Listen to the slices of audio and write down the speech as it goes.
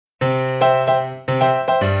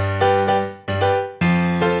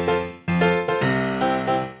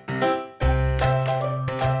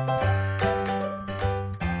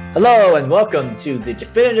Hello and welcome to the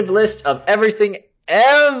definitive list of everything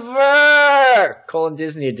ever!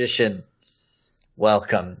 Disney edition.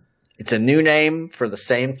 Welcome. It's a new name for the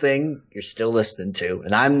same thing you're still listening to.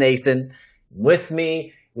 And I'm Nathan. With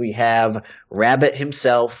me, we have Rabbit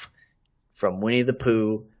himself from Winnie the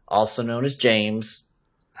Pooh, also known as James.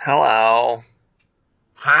 Hello.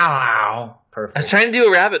 Hello. Perfect. I was trying to do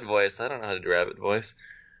a rabbit voice. I don't know how to do a rabbit voice.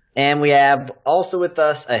 And we have also with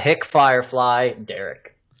us a hick firefly, Derek.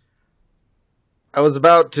 I was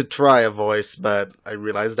about to try a voice, but I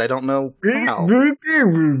realized I don't know how. I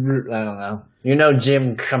don't know. You know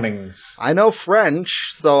Jim Cummings. I know French,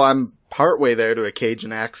 so I'm partway there to a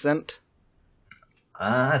Cajun accent.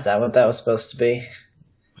 Is that what that was supposed to be?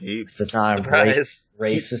 It's not a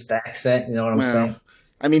racist accent, you know what I'm saying?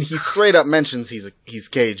 I mean, he straight up mentions he's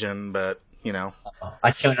Cajun, but, you know.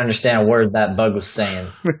 I can't understand a word that bug was saying.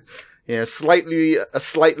 Yeah, a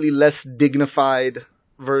slightly less dignified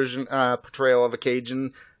portrayal of a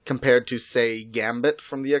Cajun compared to, say, Gambit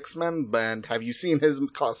from the X-Men. And have you seen his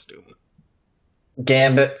costume?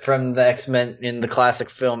 Gambit from the X-Men in the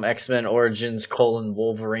classic film X-Men Origins: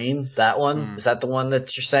 Wolverine. That one? Is that the one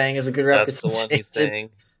that you're saying is a good representation? That's the one he's saying.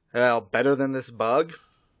 Well, better than this bug?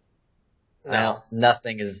 No,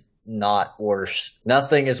 nothing is not worse.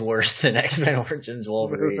 Nothing is worse than X-Men Origins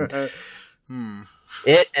Wolverine.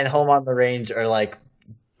 It and Home on the Range are like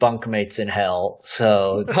bunkmates in hell.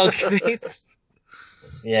 So bunkmates?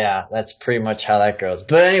 Yeah, that's pretty much how that goes.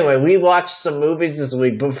 But anyway, we watched some movies this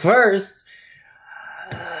week. But first,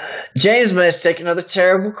 James must take another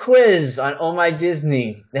terrible quiz on Oh My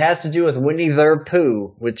Disney. It has to do with Winnie the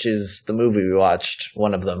Pooh, which is the movie we watched,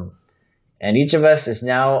 one of them. And each of us is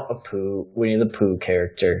now a Winnie the Pooh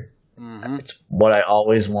character. Mm-hmm. It's what I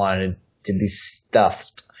always wanted to be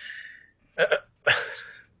stuffed.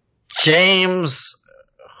 James,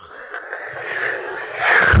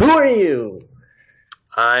 who are you?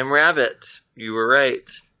 I'm Rabbit. You were right.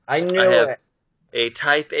 I knew I have it. A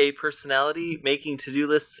type A personality. Making to-do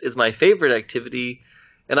lists is my favorite activity,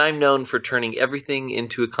 and I'm known for turning everything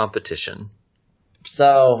into a competition.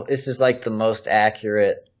 So, this is like the most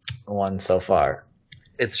accurate one so far.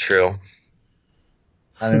 It's true.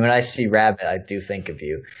 I mean, when I see Rabbit, I do think of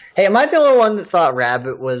you. Hey, am I the only one that thought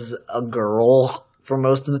Rabbit was a girl for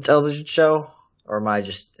most of the television show? Or am I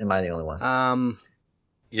the only one?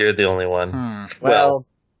 You're the only one. Well,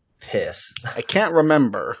 piss. I can't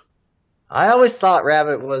remember. I always thought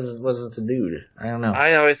Rabbit was a dude. I don't know.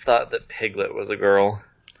 I always thought that Piglet was a girl.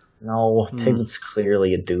 No, Piglet's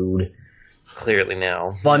clearly a dude. Clearly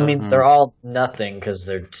now. Well, I mean, they're all nothing because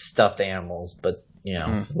they're stuffed animals, but, you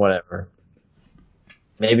know, whatever.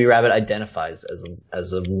 Maybe Rabbit identifies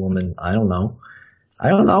as a woman. I don't know.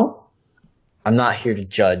 I'm not here to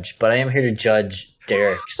judge, but I am here to judge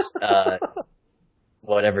Derek's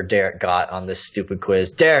whatever Derek got on this stupid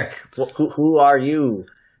quiz. Derek, who are you?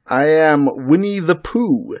 I am Winnie the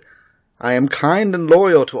Pooh. I am kind and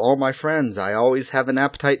loyal to all my friends. I always have an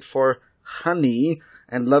appetite for honey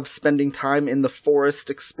and love spending time in the forest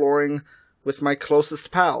exploring with my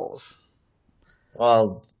closest pals.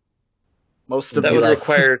 Well, most of that would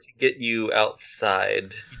require to get you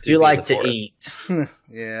outside. Do you like to eat?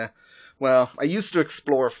 Yeah. Well, I used to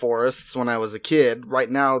explore forests when I was a kid.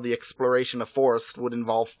 Right now, the exploration of forest would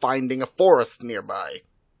involve finding a forest nearby.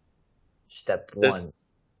 Step one.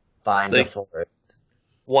 Find a forest.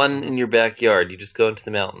 One in your backyard. You just go into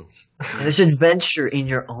the mountains. There's adventure in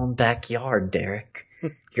your own backyard, Derek.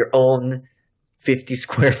 Your own 50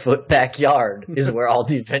 square foot backyard is where all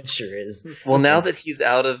the adventure is. Well, now that he's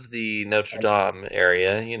out of the Notre Dame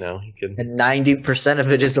area, you know, he can. And 90%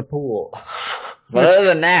 of it is a pool. But other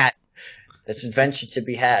than that, there's adventure to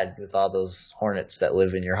be had with all those hornets that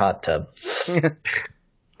live in your hot tub.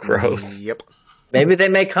 Gross. Yep. Maybe they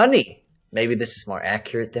make honey. Maybe this is more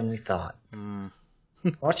accurate than we thought. Why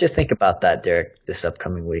don't you think about that, Derek, this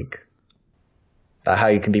upcoming week? About how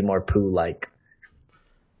you can be more Pooh-like.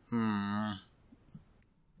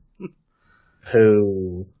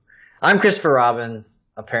 Pooh. I'm Christopher Robin,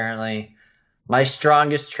 apparently. My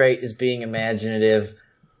strongest trait is being imaginative.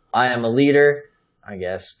 I am a leader, I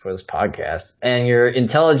guess, for this podcast. And your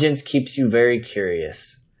intelligence keeps you very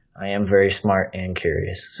curious. I am very smart and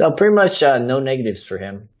curious. So pretty much no negatives for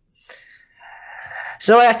him.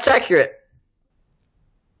 So that's accurate.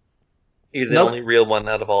 You're the only real one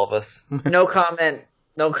out of all of us. No comment.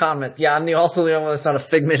 No comment. Yeah, I'm also the only one that's not a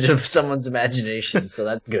figment of someone's imagination, so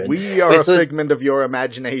that's good. We are a figment of your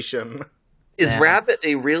imagination. Is Rabbit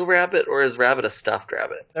a real rabbit, or is Rabbit a stuffed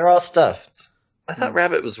rabbit? They're all stuffed. I thought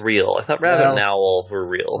Rabbit was real. I thought Rabbit and Owl were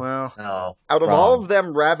real. Well, no, out of all of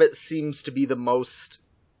them, Rabbit seems to be the most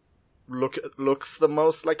looks the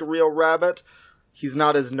most like a real rabbit. He's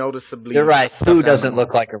not as noticeably. You're right. stuffed Pooh doesn't animal.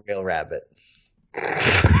 look like a real rabbit.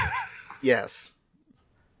 Yes.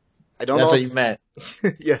 I don't That's also, what you meant.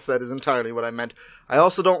 Yes, that is entirely what I meant. I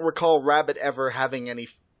also don't recall Rabbit ever having any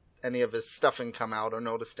of his stuffing come out or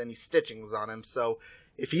noticed any stitchings on him, so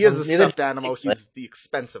if he is a stuffed animal, he's the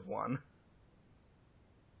expensive one.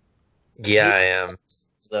 Yeah, I am.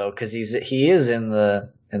 Though, because he is in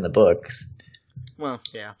the books, Well,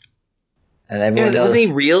 yeah. and everyone knows. Wasn't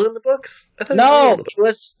he real in the books? I thought No, he he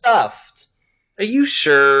was stuffed. Are you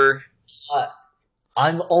sure?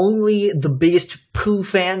 I'm only the biggest Pooh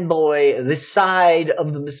fanboy this side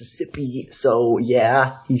of the Mississippi, so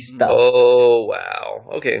yeah, he's stuffed. Oh, wow.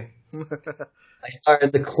 Okay. I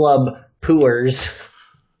started the club Poohers,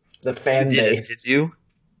 the fan base. Did you?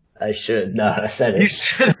 I should. No, I said You it.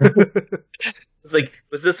 should. It's like,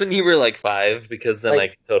 was this when you were like 5? Because then I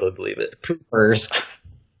can totally believe it. Poopers.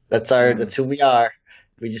 That's who we are.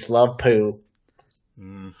 We just love Pooh.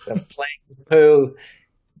 We love playing with Pooh.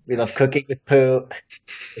 We love cooking with Pooh.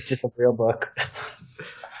 It's just a real book.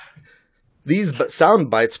 These sound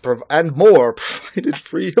bites and more provided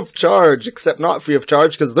free of charge, except not free of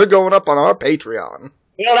charge because they're going up on our Patreon.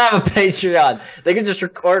 We don't have a Patreon. They can just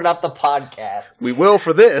record it off the podcast. We will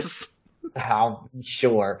for this. How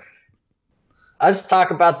sure. Let's talk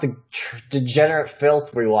about the degenerate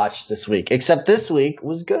filth we watched this week. Except this week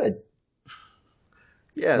was good.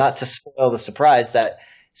 Yes. Not to spoil the surprise that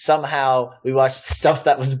somehow we watched stuff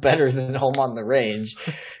that was better than Home on the Range.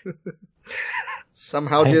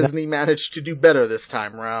 Somehow Disney managed to do better this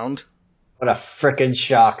time round. What a frickin'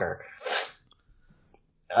 shocker.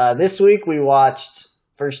 This week we watched,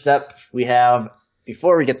 first up, we have,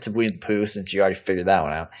 before we get to Winnie the Pooh, since you already figured that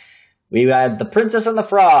one out, we had The Princess and the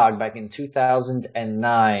Frog back in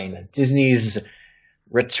 2009. Disney's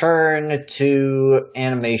return to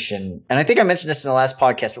animation. And I think I mentioned this in the last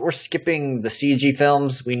podcast, but we're skipping the CG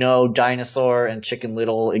films. We know Dinosaur and Chicken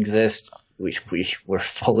Little exist. We're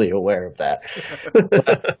fully aware of that. We're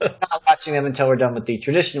not watching them until we're done with the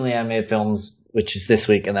traditionally animated films, which is this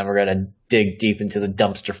week, and then we're going to dig deep into the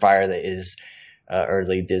dumpster fire that is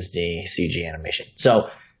early Disney CG animation. So,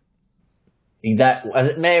 that as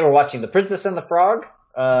it may, we're watching The Princess and the Frog.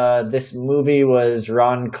 This movie was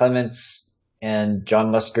Ron Clements and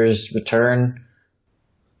John Musker's return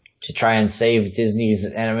to try and save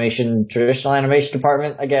Disney's traditional animation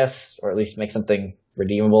department, I guess, or at least make something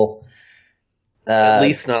redeemable. At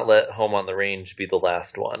least not let Home on the Range be the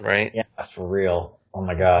last one, right? Yeah, for real. Oh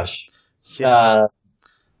my gosh. Yeah.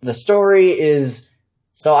 The story is...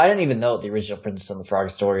 So I didn't even know what the original Princess and the Frog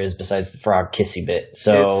story is besides the frog kissy bit.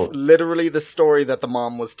 So it's literally the story that the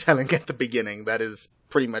mom was telling at the beginning. That is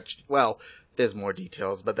pretty much... Well, there's more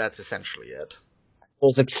details, but that's essentially it. It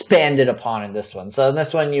was expanded upon in this one. So in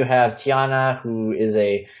this one you have Tiana, who is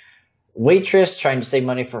a waitress trying to save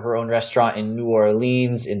money for her own restaurant in New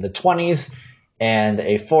Orleans in the 1920s. And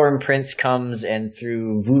a foreign prince comes and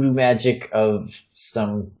through voodoo magic of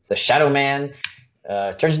the Shadow Man,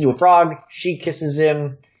 turns into a frog. She kisses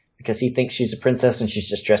him because he thinks she's a princess and she's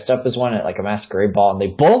just dressed up as one at like a masquerade ball. And they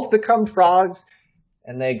both become frogs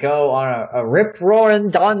and they go on a rip-roaring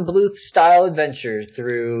Don Bluth style adventure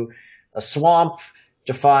through a swamp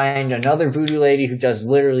to find another voodoo lady who does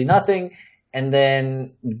literally nothing. And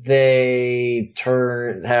then they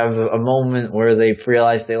have a moment where they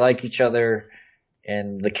realize they like each other.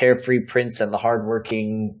 And the carefree prince and the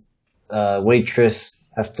hardworking waitress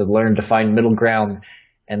have to learn to find middle ground.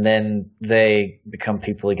 And then they become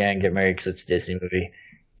people again and get married because it's a Disney movie.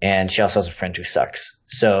 And she also has a friend who sucks.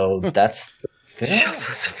 So that's the film. She also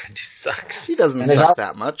has a friend who sucks. She doesn't suck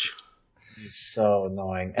that much. He's so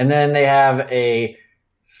annoying. And then they have a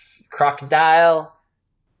crocodile,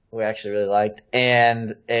 who I actually really liked,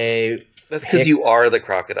 and a... That's because you are the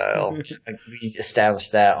crocodile. We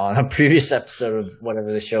established that on a previous episode of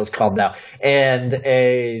whatever the show's called now. And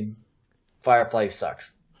a firefly who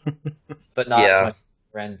sucks. But not as much as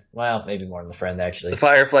a friend. Well, maybe more than the friend, actually. The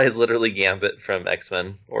firefly is literally Gambit from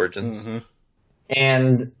X-Men Origins. Mm-hmm.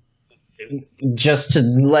 And just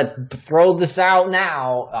to throw this out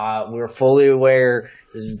now, we're fully aware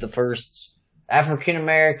this is the first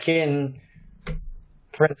African-American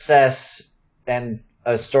princess and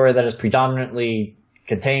a story that is predominantly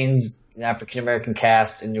contains an African-American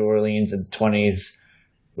cast in New Orleans in the 1920s,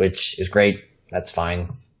 which is great. That's fine.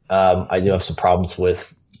 I do have some problems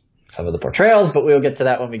with some of the portrayals, but we'll get to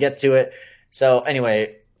that when we get to it. So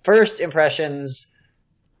anyway, first impressions,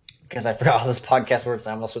 because I forgot how this podcast works,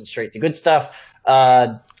 I almost went straight to good stuff.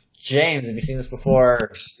 James, have you seen this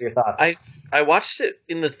before? Your thoughts? I watched it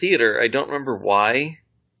in the theater. I don't remember why,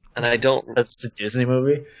 and I don't... That's a Disney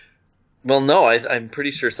movie? Well, no, I'm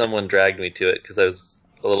pretty sure someone dragged me to it because I was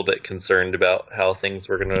a little bit concerned about how things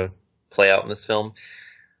were going to play out in this film.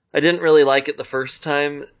 I didn't really like it the first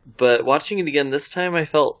time, but watching it again this time, I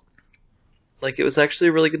felt like it was actually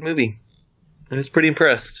a really good movie. I was pretty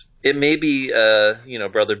impressed. It may be,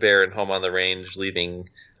 Brother Bear and Home on the Range leaving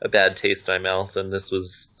a bad taste in my mouth, and this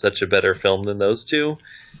was such a better film than those two.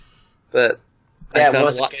 But I Yeah, it found a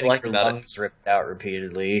wasn't lot to getting like your about it. lungs ripped out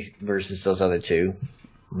repeatedly versus those other two.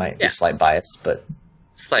 Might be slight bias, but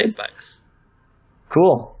Slight bias.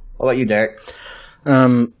 cool. What about you, Derek?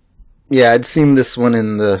 Yeah, I'd seen this one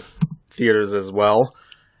in the theaters as well.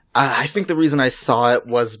 I think the reason I saw it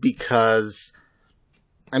was because,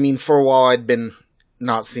 for a while I'd been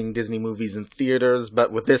not seeing Disney movies in theaters,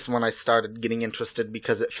 but with this one I started getting interested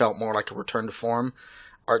because it felt more like a return to form.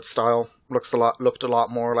 Art style looked a lot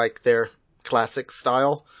more like their classic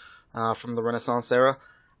style from the Renaissance era.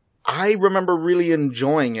 I remember really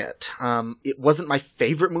enjoying it. It wasn't my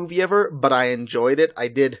favorite movie ever, but I enjoyed it. I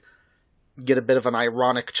did get a bit of an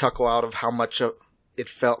ironic chuckle out of how much it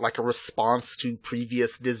felt like a response to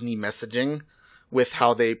previous Disney messaging with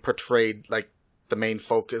how they portrayed the main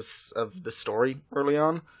focus of the story early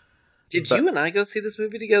on. Did But you and I go see this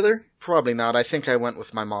movie together? probably not. I think I went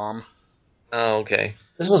with my mom. Oh, okay.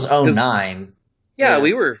 This was 09. Yeah, Yeah.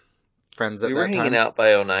 we were Friends at we were that hanging time. out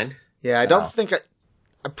by '09. Yeah, I don't Oh. think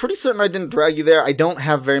I'm pretty certain I didn't drag you there. I don't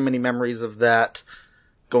have very many memories of that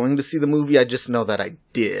going to see the movie. I just know that I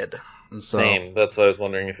did. And so, Same. That's why I was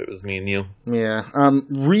wondering if it was me and you. yeah.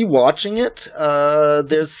 Rewatching it,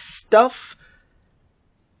 there's stuff.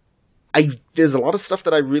 There's a lot of stuff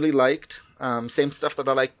that I really liked. Same stuff that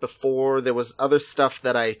I liked before. There was other stuff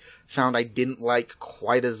that I found I didn't like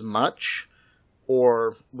quite as much,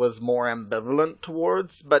 or was more ambivalent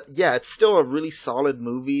towards. But yeah, it's still a really solid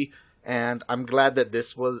movie, and I'm glad that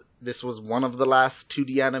this was one of the last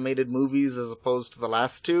 2D animated movies as opposed to the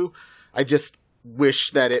last two. I just wish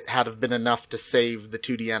that it had been enough to save the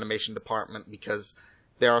 2D animation department, because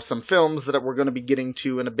there are some films that we're going to be getting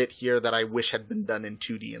to in a bit here that I wish had been done in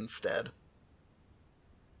 2D instead.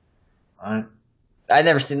 I'd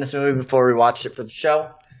never seen this movie before we watched it for the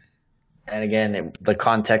show. And again, the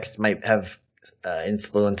context might have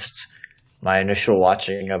influenced my initial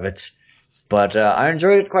watching of it. But I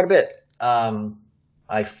enjoyed it quite a bit.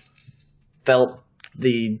 I felt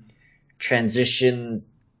the transition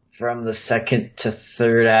from the second to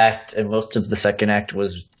third act, and most of the second act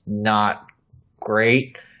was not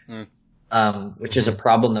great, which is a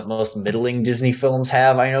problem that most middling Disney films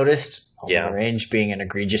have, I noticed. Yeah. Home on the Range being an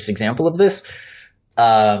egregious example of this.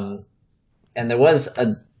 And there was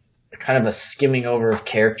a kind of a skimming over of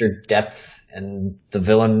character depth, and the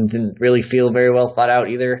villain didn't really feel very well thought out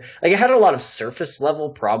either. It had a lot of surface level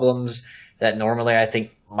problems that normally I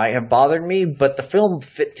think might have bothered me, but the film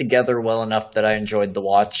fit together well enough that I enjoyed the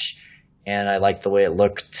watch, and I liked the way it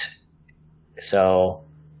looked. So,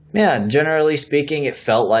 yeah, generally speaking, it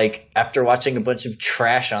felt like, after watching a bunch of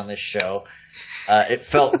trash on this show, it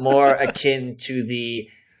felt more akin to the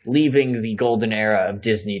leaving the golden era of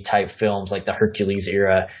Disney type films, like the Hercules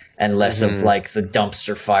era, and less of the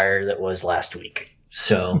dumpster fire that was last week.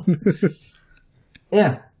 So,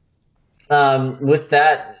 yeah. With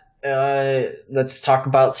that, let's talk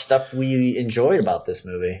about stuff we enjoyed about this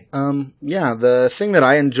movie. Yeah, the thing that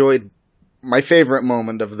I enjoyed, my favorite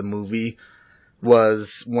moment of the movie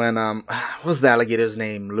was when, what was the alligator's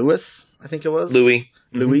name? Louis, I think it was? Louis.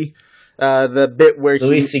 The bit where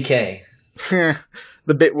Louis C.K.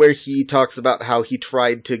 the bit where he talks about how he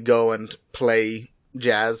tried to go and play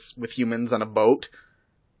jazz with humans on a boat,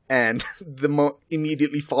 and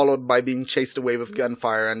immediately followed by being chased away with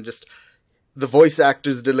gunfire, and just the voice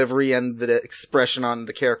actor's delivery and the expression on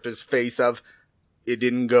the character's face of, it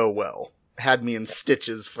didn't go well, had me in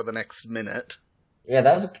stitches for the next minute. Yeah,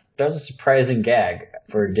 that was a surprising gag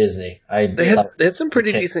for Disney. They had some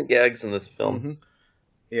pretty decent gags in this film. Mm-hmm.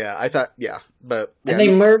 Yeah, I thought, yeah, but... And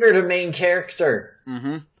they murdered a main character.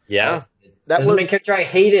 Mm-hmm. Yeah. That was a main character I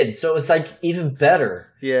hated, so it was even better.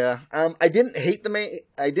 Yeah, I didn't hate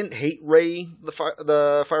Ray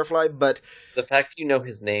the Firefly, but The fact you know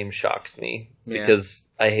his name shocks me, because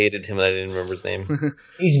I hated him and I didn't remember his name.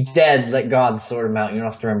 He's dead. Let God sort him out. You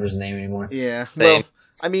don't have to remember his name anymore. Yeah. Same.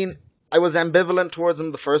 Well, I was ambivalent towards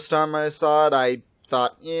him the first time I saw it. I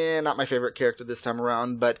thought, not my favorite character this time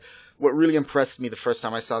around, but what really impressed me the first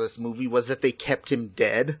time I saw this movie was that they kept him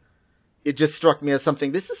dead. It just struck me as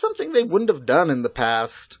this is something they wouldn't have done in the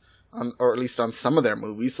past, or at least on some of their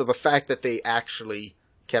movies. So the fact that they actually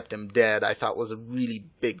kept him dead, I thought was a really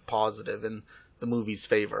big positive in the movie's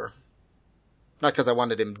favor. Not because I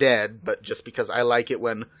wanted him dead, but just because I like it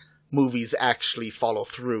when movies actually follow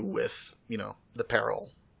through with, the peril.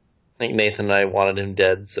 I think Nathan and I wanted him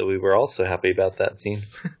dead, so we were also happy about that scene.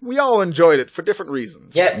 We all enjoyed it for different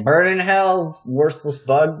reasons. Yeah, burn in hell, worthless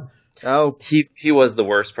bug. Oh, He was the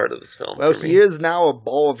worst part of this film. well, for me. he is now a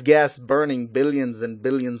ball of gas burning billions and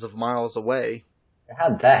billions of miles away.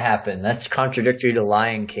 How'd that happen? That's contradictory to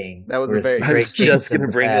Lion King. That was where a very- it's I was great just kings of going to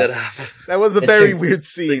the bring past. that up. That was a It's very a- weird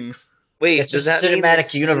scene. Wait, It's does just that mean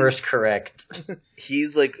cinematic universe correct?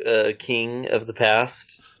 he's like a king of the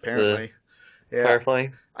past? Apparently. Yeah. Firefly?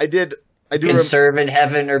 I do Can serve in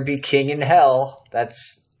heaven or be king in hell.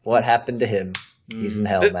 That's what happened to him. He's in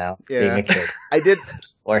hell now, Yeah. being a kid, I did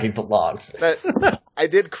where he belongs. I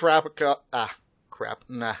did crack up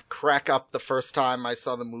the first time I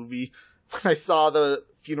saw the movie when I saw the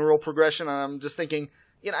funeral progression, and I'm just thinking,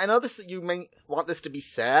 I know you may want this to be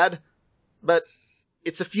sad, but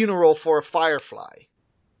it's a funeral for a firefly.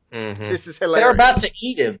 Mm-hmm. This is hilarious. They're about to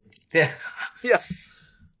eat him. Yeah.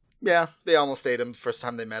 Yeah, they almost ate him the first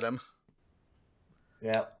time they met him.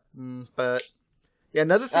 Yeah. But yeah,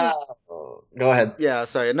 another thing. Go ahead. Yeah,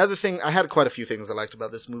 sorry. Another thing. I had quite a few things I liked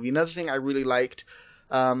about this movie. Another thing I really liked,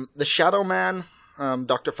 the Shadow Man,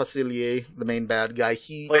 Dr. Facilier, the main bad guy.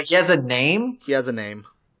 Wait, he has a name? He has a name.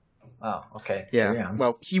 Oh, okay. Yeah.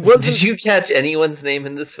 Well, he wasn't. Did you catch anyone's name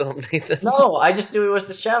in this film, Nathan? No, I just knew he was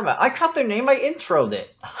the Shadow Man. I caught their name. I introed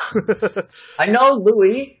it. I know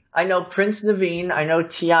Louis. I know Prince Naveen. I know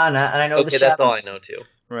Tiana, and I know the Okay, Shadow. that's all I know too.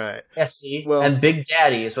 Right. Yes, see, Well- and Big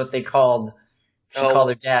Daddy is what they called. She called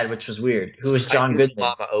her dad, which was weird. Who was John I knew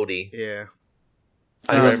Goodman? Mama Odie. Yeah.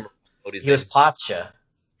 I remember Odie's He was name. Pacha.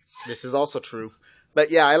 This is also true.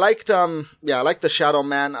 But yeah, I liked the Shadow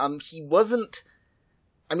Man. He wasn't.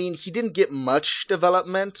 I mean, he didn't get much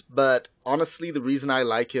development, but honestly, the reason I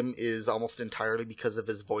like him is almost entirely because of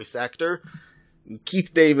his voice actor.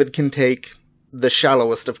 Keith David can take the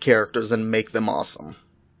shallowest of characters and make them awesome.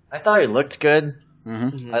 I thought he looked good.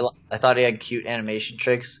 Mm-hmm. I thought he had cute animation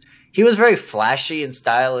tricks. He was very flashy and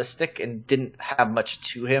stylistic and didn't have much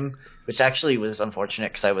to him, which actually was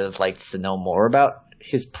unfortunate because I would have liked to know more about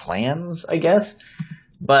his plans, I guess.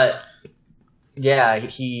 But yeah,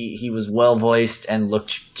 he was well voiced and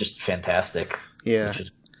looked just fantastic. Yeah.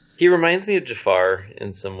 He reminds me of Jafar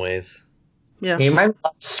in some ways. Yeah. He might be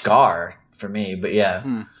Scar for me, but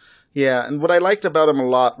yeah. Yeah, and what I liked about him a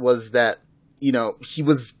lot was that, he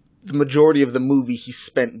was the majority of the movie he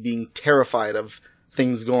spent being terrified of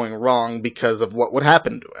things going wrong because of what would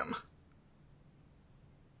happen to him.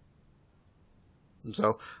 And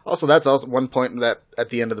so, also, that's also one point that at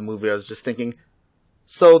the end of the movie I was just thinking,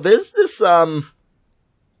 so there's this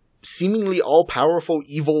seemingly all-powerful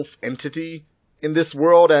evil entity in this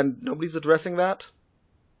world and nobody's addressing that?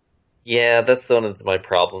 Yeah, that's one of my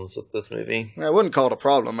problems with this movie. I wouldn't call it a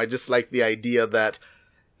problem. I just like the idea that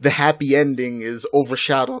the happy ending is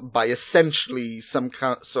overshadowed by essentially some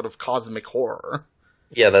sort of cosmic horror.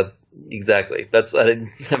 Yeah, that's what I didn't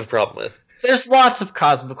have a problem with. There's lots of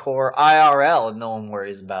cosmic horror IRL and no one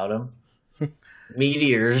worries about them.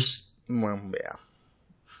 Meteors, Well, yeah.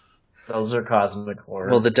 those are cosmic horror.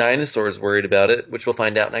 Well, the dinosaur's worried about it, which we'll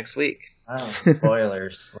find out next week. Oh,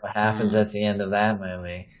 spoilers. What happens at the end of that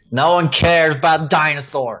movie? No one cares about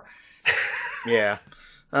dinosaur. Yeah.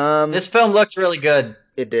 This film looked really good.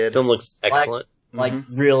 It This did. film looks excellent. Like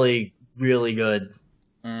really, really good.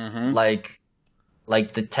 Mm-hmm. Like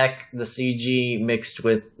the CG mixed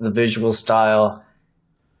with the visual style,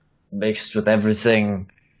 mixed with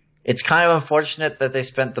everything. It's kind of unfortunate that they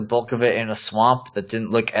spent the bulk of it in a swamp that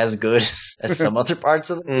didn't look as good as some other parts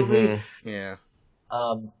of the movie. Mm-hmm. Yeah.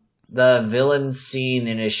 The villain scene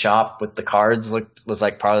in his shop with the cards was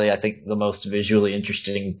like probably, I think, the most visually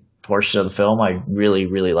interesting portion of the film. I really,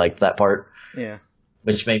 really liked that part. Yeah.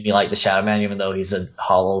 Which made me like the Shadow Man, even though he's a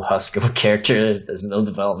hollow husk of a character. There's no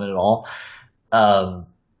development at all. I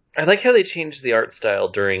like how they changed the art style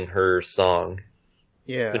during her song.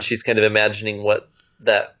 Yeah. When she's kind of imagining what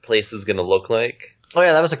that place is going to look like. Oh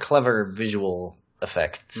yeah, that was a clever visual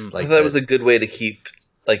effect. I thought that was a good way to keep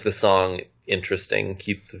the song interesting,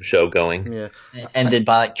 keep the show going. Yeah. ended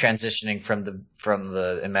by transitioning from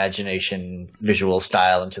the imagination visual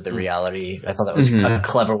style into the reality. I thought that was a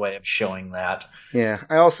clever way of showing that. Yeah.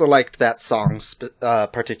 I also liked that song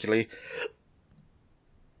particularly.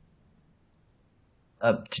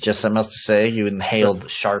 Did you have something else to say? You inhaled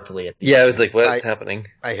sharply at the Yeah, end. I was like, what's happening?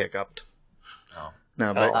 I hiccuped. Oh.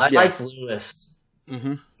 No, but I yeah. liked Lewis.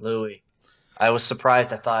 Mm-hmm. Louis. I was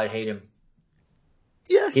surprised. I thought I'd hate him.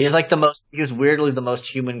 Yeah. He was weirdly the most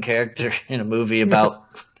human character in a movie about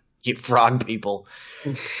frog people.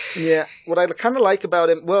 Yeah. What I kind of like about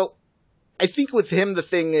him, well, I think with him the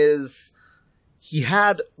thing is he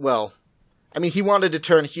had, well, I mean, he wanted to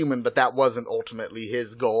turn human, but that wasn't ultimately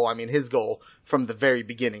his goal. I mean, his goal from the very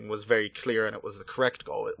beginning was very clear, and it was the correct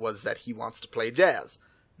goal. It was that he wants to play jazz.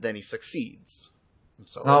 Then he succeeds.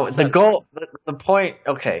 So the goal, the point,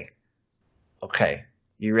 okay.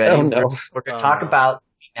 You ready? Oh, no. We're going to talk about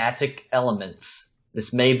thematic elements.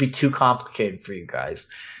 This may be too complicated for you guys.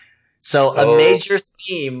 So a major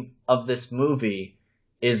theme of this movie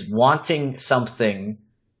is wanting something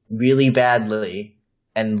really badly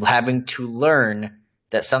and having to learn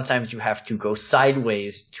that sometimes you have to go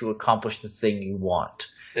sideways to accomplish the thing you want.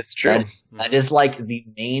 It's true. That is like the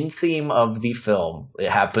main theme of the film. It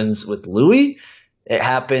happens with Louis. It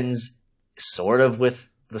happens sort of with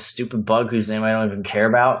the stupid bug whose name I don't even care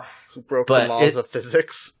about. Who broke the laws of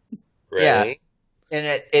physics. Right. Yeah.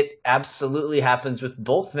 And it absolutely happens with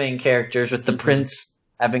both main characters, with the prince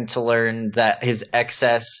having to learn that his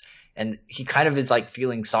excess, and he kind of is like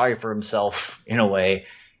feeling sorry for himself in a way.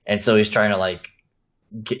 And so he's trying to like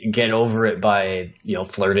get over it by,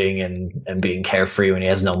 flirting and being carefree when he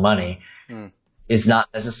has no money is not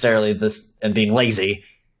necessarily this, and being lazy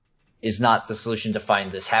is not the solution to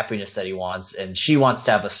find this happiness that he wants. And she wants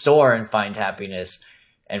to have a store and find happiness,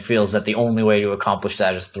 and feels that the only way to accomplish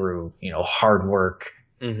that is through, hard work,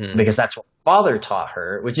 because that's what father taught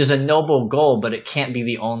her, which is a noble goal, but it can't be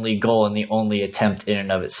the only goal and the only attempt in and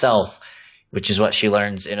of itself, which is what she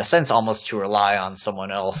learns, in a sense, almost to rely on someone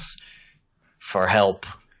else for help.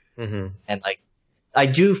 And I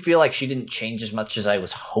do feel like she didn't change as much as I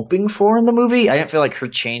was hoping for in the movie. I didn't feel like her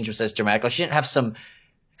change was as dramatic. Like, she didn't have some,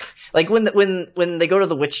 like when they go to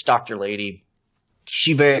the witch doctor lady,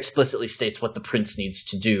 she very explicitly states what the prince needs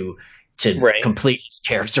to do to complete his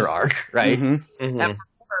character arc, right? And for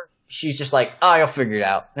her, she's just like, oh, I'll figure it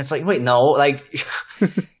out. And it's like, wait, no, like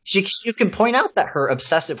you can point out that her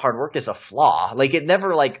obsessive hard work is a flaw. Like, it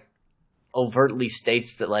never like overtly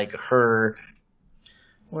states that like her.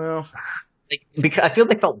 Well, because I feel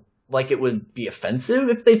they felt like it would be offensive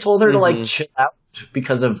if they told her to like chill out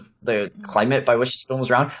because of the climate by which this film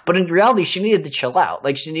was around. But in reality, she needed to chill out.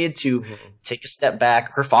 Like, she needed to take a step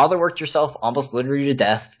back. Her father worked herself almost literally to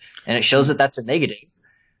death, and it shows that that's a negative.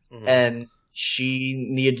 And she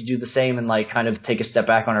needed to do the same and like kind of take a step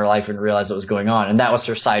back on her life and realize what was going on. And that was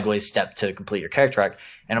her sideways step to complete her character arc.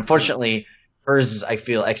 And unfortunately, hers, I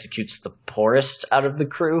feel, executes the poorest out of the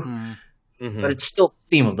crew. But it's still the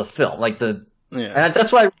theme of the film. Like and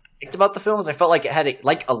that's what I liked about the film, is I felt like it had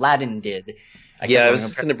like Aladdin did. I was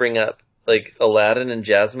just going to bring up, like, Aladdin and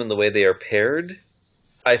Jasmine, the way they are paired.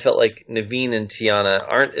 I felt like Naveen and Tiana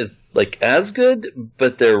aren't as good,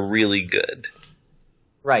 but they're really good.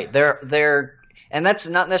 Right. They're and that's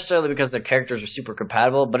not necessarily because their characters are super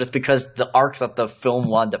compatible, but it's because the arc that the film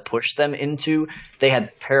wanted to push them into, they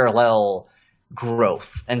had parallel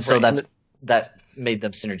growth. And so that made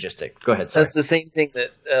them synergistic. Go ahead, sorry. That's the same thing that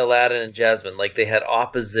Aladdin and Jasmine, like, they had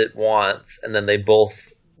opposite wants, and then they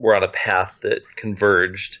both were on a path that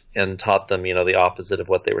converged and taught them, the opposite of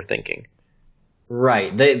what they were thinking.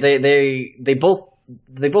 Right. They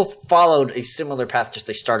both followed a similar path, just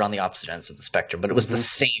they start on the opposite ends of the spectrum, but it was the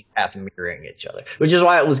same path mirroring each other, which is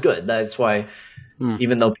why it was good. That's why,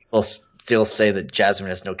 even though people still say that Jasmine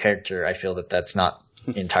has no character, I feel that that's not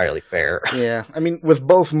entirely fair. Yeah, I mean, with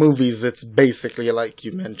both movies, it's basically like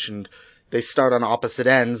you mentioned, they start on opposite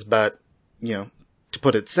ends, but, to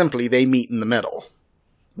put it simply, they meet in the middle,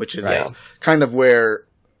 which is kind of where,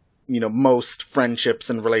 most friendships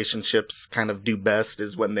and relationships kind of do best,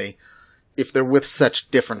 is when if they're with such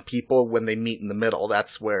different people, when they meet in the middle,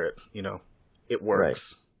 that's where, it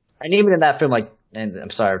works. Right. And even in that film, like, and I'm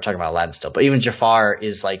sorry, we're talking about Aladdin still, but even Jafar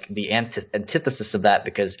is like the antithesis of that,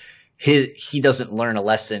 because he doesn't learn a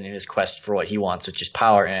lesson in his quest for what he wants, which is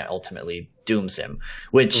power, and it ultimately dooms him.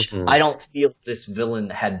 Which I don't feel this villain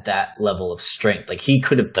had that level of strength. Like, he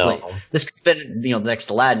could have played. This could have been, the next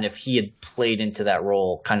Aladdin if he had played into that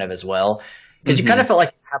role kind of as well. Because you kind of felt like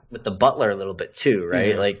it happened with the Butler a little bit too,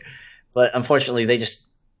 right? Like, but unfortunately, they just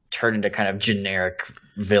turned into kind of generic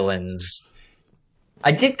villains.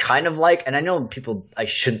 I did kind of like, and I know I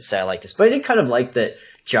shouldn't say I like this, but I did kind of like that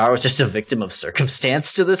Jar was just a victim of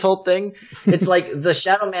circumstance to this whole thing. It's like the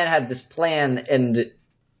Shadow Man had this plan, and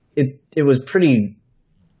it was pretty,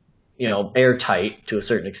 airtight to a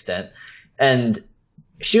certain extent. And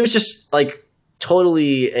she was just like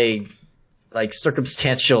totally a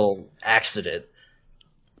circumstantial accident.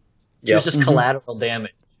 She was just collateral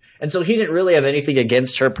damage. And so he didn't really have anything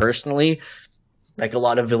against her personally, like a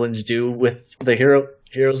lot of villains do with the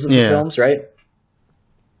heroes of the films, right?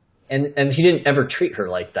 And he didn't ever treat her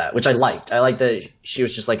like that, which I liked. I liked that she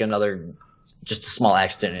was just like just a small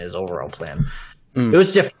accident in his overall plan. It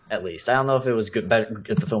was different, at least. I don't know if it was good, better,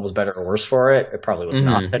 if the film was better or worse for it. It probably was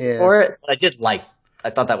not better for it, but I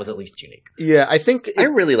thought that was at least unique. Yeah, I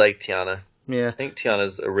really like Tiana. Yeah. I think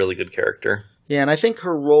Tiana's a really good character. Yeah, and I think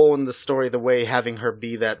her role in the story, the way having her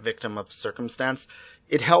be that victim of circumstance,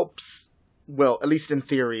 it helps, well, at least in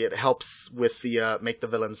theory, it helps with the make the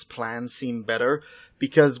villain's plan seem better,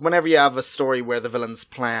 because whenever you have a story where the villain's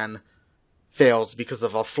plan fails because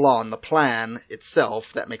of a flaw in the plan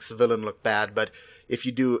itself, that makes the villain look bad, but if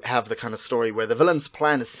you do have the kind of story where the villain's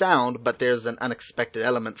plan is sound, but there's an unexpected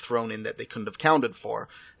element thrown in that they couldn't have counted for,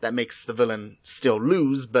 that makes the villain still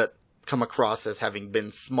lose, but come across as having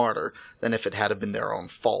been smarter than if it had been their own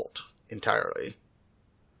fault entirely.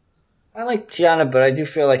 I like Tiana, but I do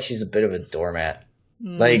feel like she's a bit of a doormat.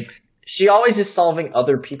 Like, she always is solving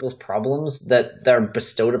other people's problems that are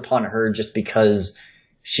bestowed upon her just because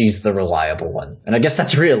she's the reliable one. And I guess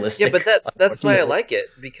that's realistic. Yeah, but that's why I like it,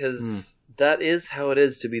 because that is how it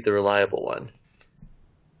is to be the reliable one.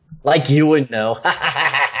 Like you would know.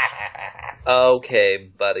 Okay,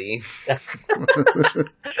 buddy.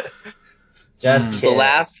 Just kidding. The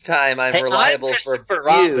last time I'm reliable for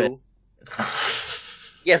you.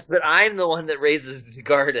 Yes, but I'm the one that raises the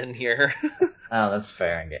garden here. Oh, that's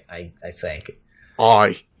fair, I think.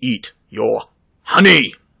 I eat your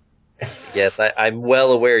honey. Yes, I'm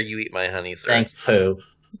well aware you eat my honey, sir. Thanks, Pooh.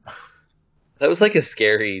 That was like a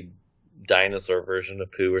scary dinosaur version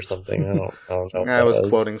of Pooh or something. I don't know. I was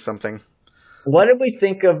quoting something. What did we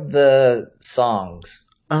think of the songs?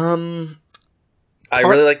 I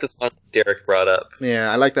really like the song Derek brought up.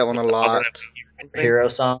 Yeah, I like that one a lot. Hero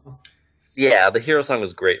song? Yeah, the hero song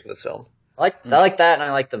was great in this film. I like that, and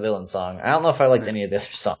I like the villain song. I don't know if I liked any of the other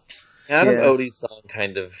songs. Adam Odie's song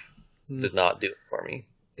kind of did not do it for me.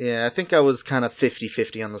 Yeah, I think I was kind of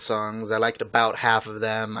 50-50 on the songs. I liked about half of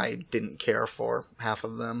them. I didn't care for half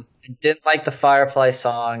of them. I didn't like the Firefly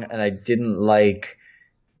song, and I didn't like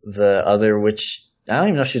the other witch. I don't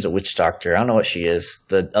even know if she's a witch doctor. I don't know what she is.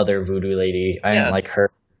 The other voodoo lady. I didn't like her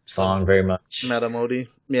song very much. Madame Odie.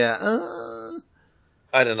 Yeah.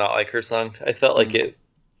 I did not like her song. I felt like it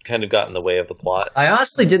kind of got in the way of the plot. I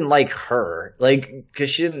honestly didn't like her. Because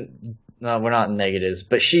she didn't... No, we're not in negatives.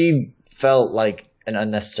 But she felt like an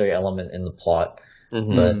unnecessary element in the plot.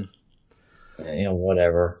 But,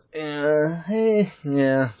 whatever. Yeah.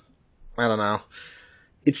 I don't know.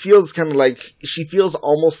 It feels kind of like... She feels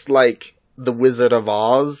almost like the Wizard of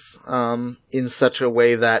Oz, in such a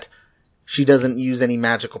way that she doesn't use any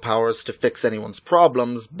magical powers to fix anyone's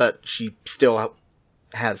problems, but she still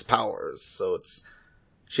has powers, so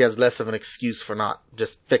she has less of an excuse for not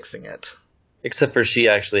just fixing it. Except for she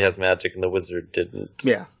actually has magic and the wizard didn't.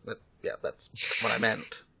 Yeah, that's what I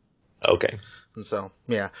meant. Okay. And so,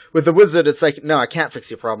 yeah. With the wizard, it's like, no, I can't fix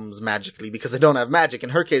your problems magically because I don't have magic. In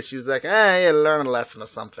her case, she's like, you learn a lesson or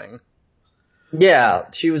something. Yeah,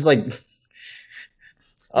 she was like,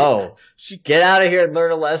 get out of here and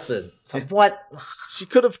learn a lesson. So what? She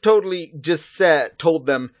could have totally just told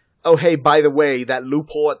them, oh, hey, by the way, that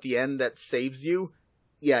loophole at the end that saves you,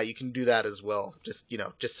 yeah, you can do that as well. Just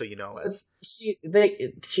so you know.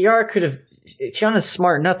 Tiana's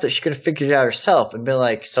smart enough that she could have figured it out herself and been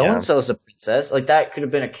like, so-and-so's a princess. Like, that could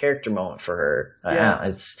have been a character moment for her.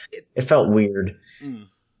 Yeah. It felt weird.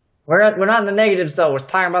 We're not in the negatives, though. We're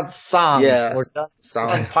talking about the songs. Yeah. We're not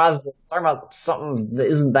positive. We're talking about something that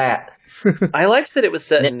isn't that. I liked that it was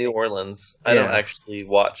set in New Orleans. I don't actually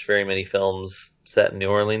watch very many films set in New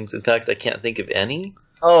Orleans. In fact, I can't think of any.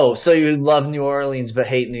 Oh, so you love New Orleans but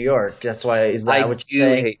hate New York. That's why, is that what you're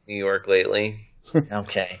saying? I do hate New York lately.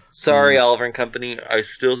 Okay. Sorry, Oliver and Company. I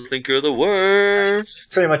still think you're the worst. It's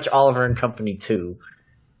pretty much Oliver and Company 2.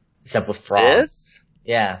 Except with frogs. This?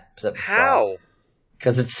 Yeah. Except with How? frogs.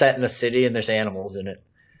 Because it's set in a city and there's animals in it.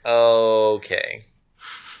 Okay.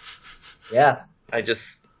 Yeah. I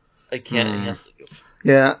can't handle you.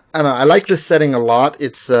 Yeah, I don't know. I like this setting a lot.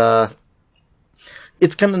 It's kind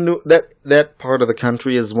of new. That part of the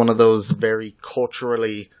country is one of those very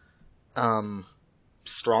culturally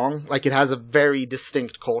strong. Like, it has a very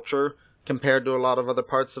distinct culture compared to a lot of other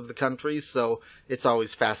parts of the country, so it's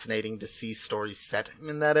always fascinating to see stories set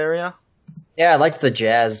in that area. Yeah, I like the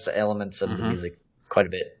jazz elements of the music quite a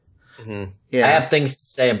bit. Yeah. I have things to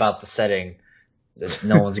say about the setting that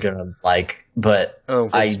no one's gonna like, but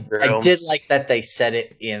I did like that they set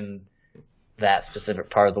it in that specific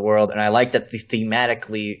part of the world, and I like that they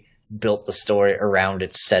thematically built the story around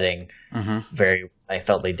its setting. I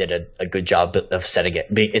felt they did a good job of setting it.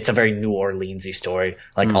 It's a very New Orleans-y story,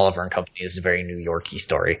 like Oliver and Company is a very New York-y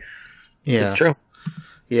story. Yeah, it's true.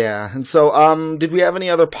 Yeah, and so, did we have any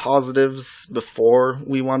other positives before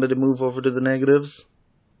we wanted to move over to the negatives?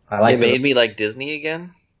 I like It made me like Disney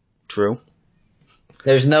again. True.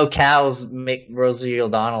 There's no cows make Rosie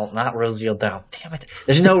O'Donnell, not Rosie O'Donnell. Damn it.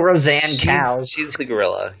 There's no Roseanne cows. She's the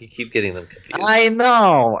gorilla. You keep getting them confused. I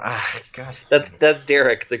know. Gosh. That's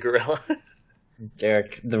Derek the gorilla.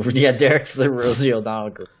 Derek's the Rosie O'Donnell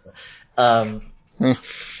gorilla.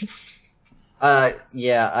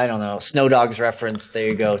 Yeah, I don't know. Snow Dogs reference. There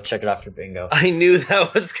you go. Check it off your bingo. I knew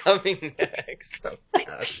that was coming next.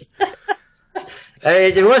 Gosh.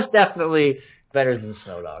 It was definitely better than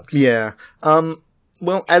Snow Dogs. Yeah.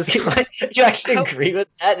 Well, as Did you actually agree with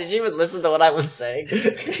that? Did you even listen to what I was saying? You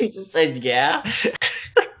just said yeah.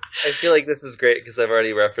 I feel like this is great because I've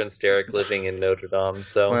already referenced Derek living in Notre Dame.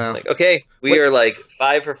 So, Wow. like, okay, we are like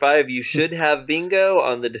 5 for 5. You should have bingo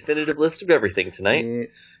on the definitive list of everything tonight.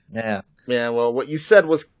 Yeah. Yeah, well, what you said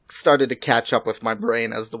was started to catch up with my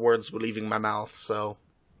brain as the words were leaving my mouth, so...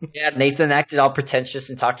 Yeah, Nathan acted all pretentious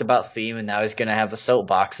and talked about theme, and now he's going to have a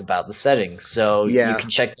soapbox about the settings. So Yeah. you can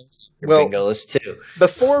check your Well, bingo list too.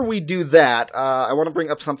 Before we do that, I want to bring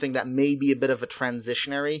up something that may be a bit of a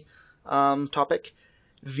transitionary topic.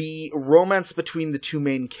 The romance between the two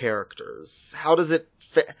main characters. How does it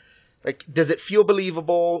fit? Like, does it feel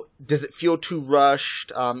believable? Does it feel too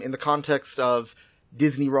rushed? In the context of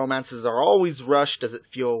Disney romances are always rushed, does it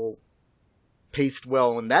feel paced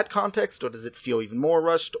well in that context, or does it feel even more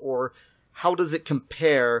rushed? Or how does it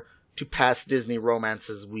compare to past Disney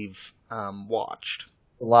romances we've watched?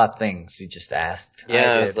 A lot of things you just asked.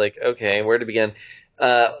 Yeah, I I was did. like, okay, where to begin?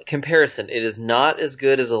 Comparison. It is not as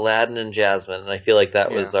good as Aladdin and Jasmine, and I feel like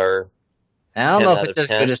that was our... I don't 10 know out if it's of as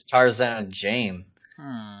 10. good as Tarzan and Jane.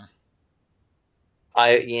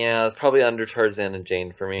 it's probably under Tarzan and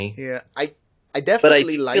Jane for me. Yeah, I But I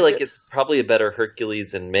definitely do like feel like it. it's probably a better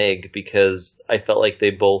Hercules and Meg because I felt like they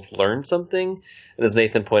both learned something. And as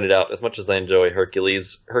Nathan pointed out, as much as I enjoy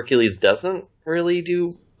Hercules, Hercules doesn't really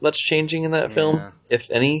do much changing in that film, if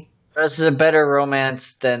any. This is a better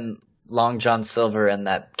romance than Long John Silver and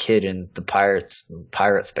that kid in the pirate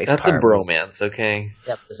space. That's pirate a bromance, okay?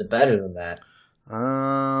 Yeah, is it better than that?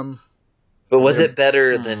 But was it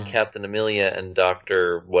better than Captain Amelia and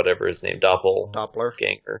Dr. whatever his name, Doppler.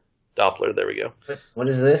 Doppler, there we go. What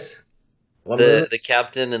is this? What movie? The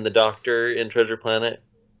captain and the doctor in Treasure Planet.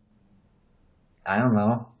 I don't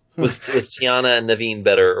know. Was Tiana and Naveen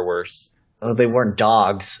better or worse? Oh, they weren't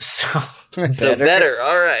dogs, so So better,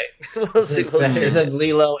 alright. We'll see. better than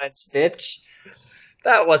Lilo and Stitch.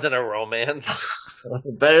 That wasn't a romance. Was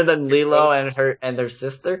it better than Lilo and their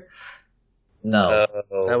sister? No.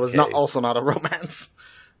 That was not a romance.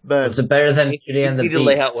 But Was it better than Beauty and the You Beast? need to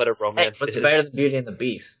lay out what a romance Was is. it better than Beauty and the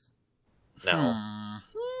Beast? No.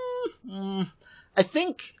 I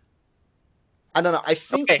think I don't know. I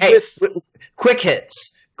think Okay, quick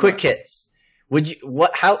hits. Would you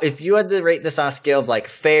if you had to rate this on a scale of like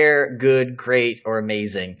fair, good, great, or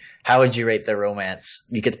amazing? How would you rate their romance?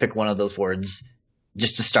 You get to pick one of those words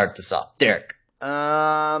just to start this off. Derek.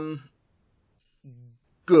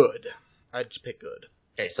 Good. I'd just pick good.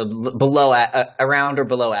 Okay, so below, around or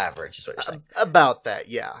below average is what you're saying. About that,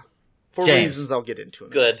 yeah. For James. reasons I'll get into.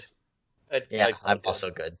 Good. I'm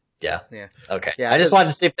also good. Yeah. Yeah. Okay. Yeah, I just 'cause- wanted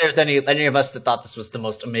to see if there's any of us that thought this was the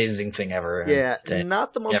most amazing thing ever. Yeah, And-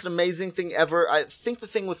 not the most amazing thing ever. I think the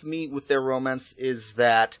thing with me with their romance is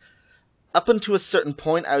that up until a certain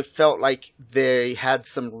point, I felt like they had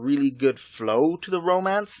some really good flow to the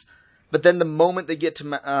romance. But then the moment they get to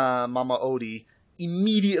Mama Odie,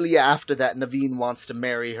 immediately after that, Naveen wants to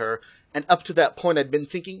marry her. And up to that point, I'd been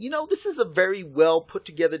thinking, this is a very well put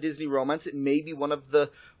together Disney romance. It may be one of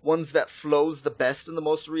the ones that flows the best and the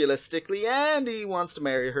most realistically, and he wants to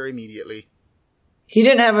marry her immediately. He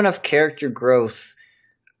didn't have enough character growth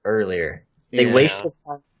earlier. They Yeah. wasted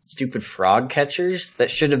time on stupid frog catchers.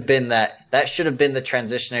 That should have been the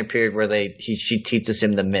transitionary period where she teaches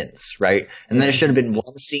him the mints, right? And then there should have been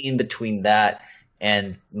one scene between that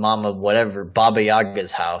and Baba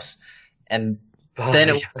Yaga's house, and then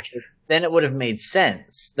it would have made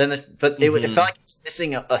sense. It felt like it's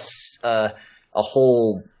missing a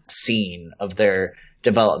whole scene of their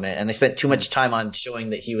development, and they spent too much time on showing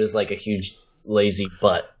that he was like a huge lazy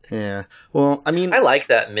butt. Yeah. Well, I mean, I like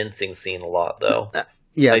that mincing scene a lot, though.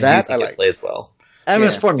 yeah, I that do I think like. it plays well. I mean, it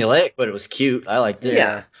was Yeah. formulaic, but it was cute. I liked it.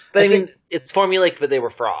 Yeah. But I I mean, think- it's formulaic, but they were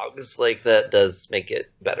frogs. Like, that does make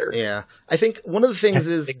it better. Yeah, I think one of the things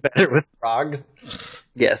is better with frogs.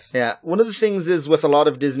 Yes. yeah, one of the things is with a lot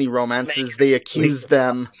of Disney romances, they accuse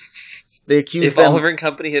them. If Oliver and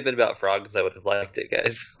Company had been about frogs, I would have liked it,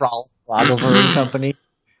 guys. Frogolver and Company.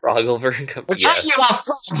 Frogolver and We're Company. talking about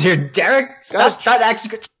frogs here, Derek. Stop trying to actually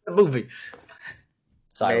critique the movie.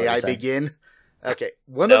 Sorry, May what I you saying? begin? Okay,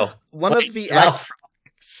 one No. of the About frogs.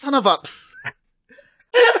 Son of a...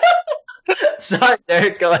 Sorry,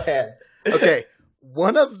 Derek, go ahead. Okay,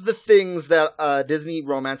 one of the things that Disney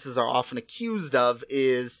romances are often accused of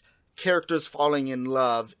is characters falling in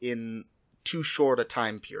love in too short a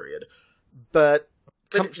time period. But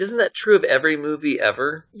isn't that true of every movie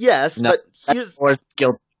ever? yes, No, but that's more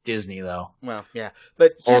guilt Disney, though. Well, yeah.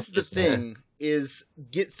 But here's the Disney. thing, is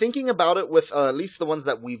thinking about it with at least the ones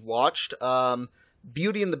that we've watched,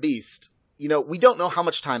 Beauty and the Beast, we don't know how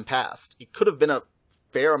much time passed. It could have been a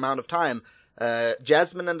fair amount of time.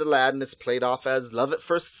 Jasmine and Aladdin is played off as love at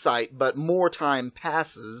first sight, but more time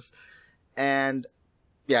passes, and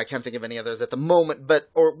yeah, I can't think of any others at the moment,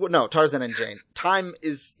 Tarzan and Jane. Time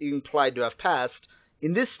is implied to have passed.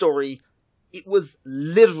 In this story, it was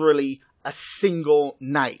literally a single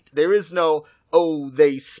night. There is no,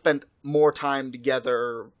 they spent more time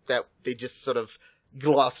together that they just sort of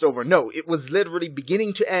glossed over. No, it was literally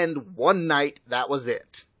beginning to end one night, that was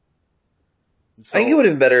it. So, I think it would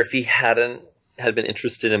have been better if he had been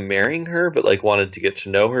interested in marrying her, but wanted to get to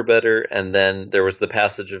know her better, and then there was the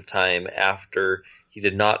passage of time after he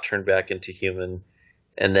did not turn back into human,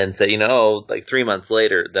 and then say, 3 months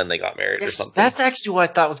later, then they got married or something. That's actually what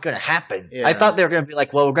I thought was going to happen. Yeah. I thought they were going to be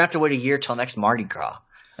like, well, we're going to have to wait a year till next Mardi Gras.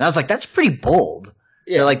 And I was like, that's pretty bold.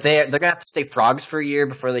 Yeah. They're going to have to stay frogs for a year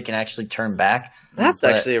before they can actually turn back. That's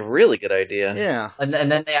actually a really good idea. Yeah. And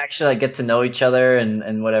then they actually get to know each other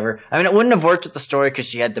and whatever. I mean, it wouldn't have worked with the story because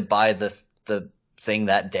she had to buy the thing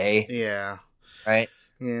that day. Yeah. Right?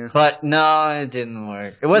 Yeah. But no, it didn't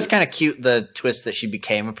work. It was kind of cute, the twist that she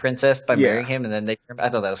became a princess by marrying him, and then I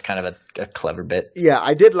thought that was kind of a clever bit. Yeah,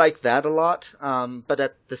 I did like that a lot. But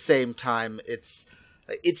at the same time,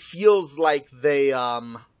 it feels like they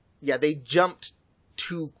jumped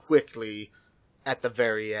too quickly at the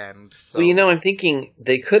very end. So. Well, I'm thinking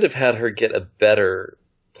they could have had her get a better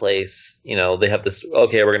place. They have this,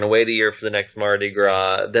 okay, we're going to wait a year for the next Mardi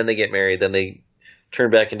Gras, then they get married, then they turn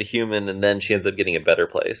back into human, and then she ends up getting a better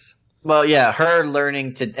place. Well, yeah, her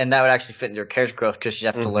learning to, and that would actually fit into her character growth because she'd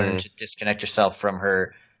have to learn to disconnect herself from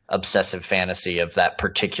her obsessive fantasy of that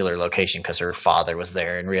particular location because her father was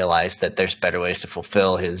there and realized that there's better ways to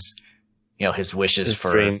fulfill his wishes His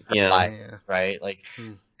for dream, her life, right?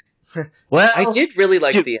 Well, I did really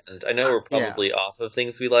like the end. I know we're probably off of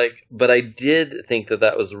things we like, but I did think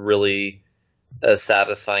that was really a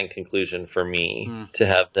satisfying conclusion for me to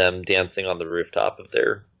have them dancing on the rooftop of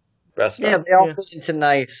their restaurant. Yeah, they all fit into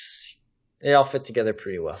nice. They all fit together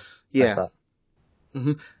pretty well. Yeah.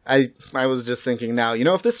 I was just thinking now,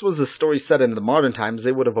 if this was a story set in the modern times,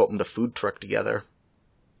 they would have opened a food truck together.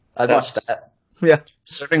 I'd watch that. Yeah.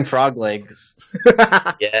 Serving frog legs.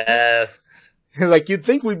 Yes. You'd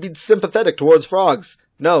think we'd be sympathetic towards frogs.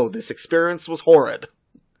 No, this experience was horrid.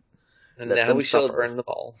 And now we shall burn them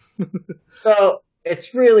all. So,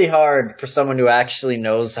 it's really hard for someone who actually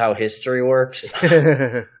knows how history works.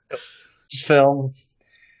 This film.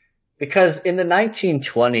 Because in the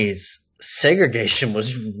 1920s, segregation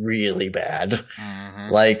was really bad.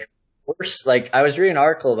 Worse. I was reading an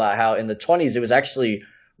article about how in the 20s, it was actually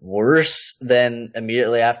worse than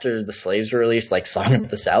immediately after the slaves were released, Song of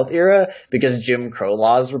the South era, because Jim Crow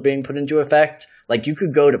laws were being put into effect. You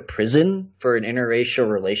could go to prison for an interracial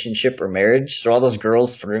relationship or marriage. So all those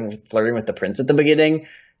girls flirting with the prince at the beginning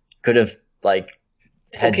could have,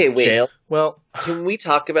 had jail. Well, can we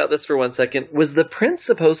talk about this for 1 second? Was the prince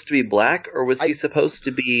supposed to be black, or was he supposed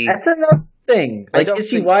to be... That's another thing. Is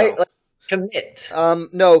he white? So. Commit.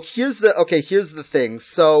 No, here's the thing.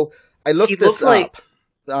 So, I looked this up.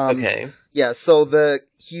 Okay. Yeah, so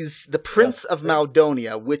he's the Prince of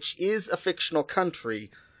Maldonia, which is a fictional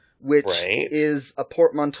country, which is a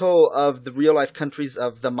portmanteau of the real-life countries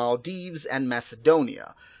of the Maldives and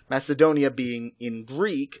Macedonia. Macedonia being in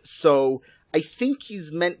Greek, so I think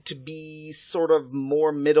he's meant to be sort of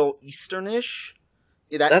more Middle Eastern-ish.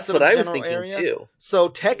 That's what I was thinking, too. So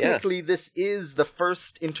technically, this is the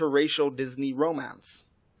first interracial Disney romance.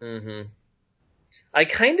 Mm-hmm. I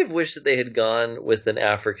kind of wish that they had gone with an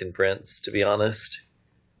African prince, to be honest.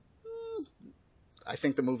 I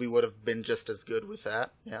think the movie would have been just as good with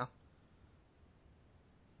that, yeah.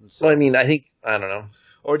 So, well, I don't know.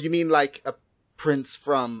 Or do you mean a prince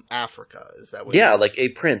from Africa? Is that what you mean? A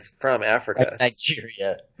prince from Africa.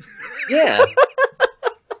 Nigeria. Yeah.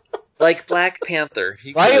 Black Panther.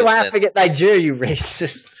 Why are you laughing at Nigeria, you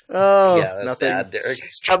racist? Oh, yeah, that's nothing. Bad, Derek.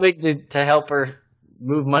 He's coming to help her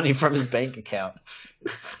move money from his bank account.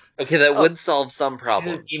 Okay, that would solve some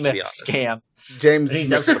problems. Email scam. James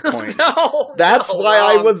missed the point. No, that's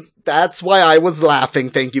why I was laughing.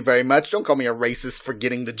 Thank you very much. Don't call me a racist for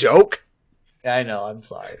getting the joke. Yeah, I know. I'm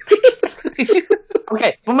sorry.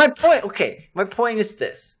 Okay, but my point is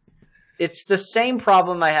this. It's the same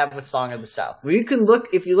problem I have with Song of the South. Where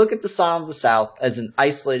if you look at the Song of the South as an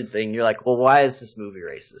isolated thing, you're like, well, why is this movie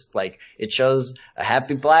racist? Like, it shows a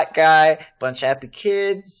happy black guy, bunch of happy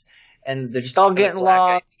kids, and they're just all getting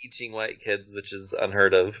along. Guy teaching white kids, which is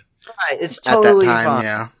unheard of. Right, it's totally at that time, fine.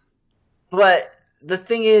 yeah. But the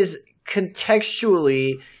thing is,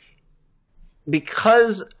 contextually,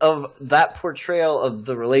 because of that portrayal of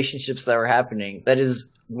the relationships that were happening, that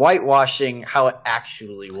is whitewashing how it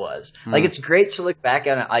actually was. Like, it's great to look back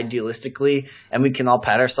at it idealistically, and we can all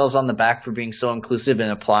pat ourselves on the back for being so inclusive and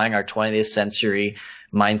applying our 20th century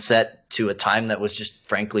mindset to a time that was just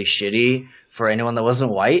frankly shitty for anyone that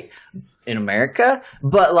wasn't white in America.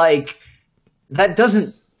 But, like, that's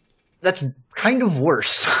kind of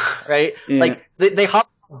worse, right? Yeah. Like, they hop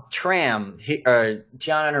on a tram,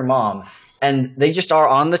 Tiana and her mom, and they just are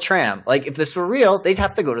on the tram. Like, if this were real, they'd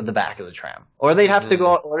have to go to the back of the tram. Or they'd have to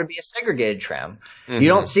go, or it'd be a segregated tram. You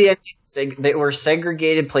don't see any, they were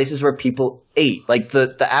segregated places where people ate. Like,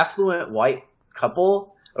 the affluent white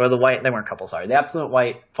couple, or they weren't couple, sorry. The affluent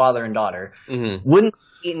white father and daughter wouldn't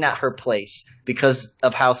have eaten at her place because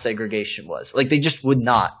of how segregation was. Like, they just would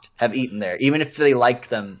not have eaten there. Even if they liked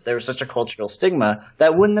them, there was such a cultural stigma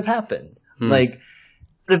that wouldn't have happened. Like, it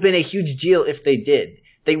would have been a huge deal if they did.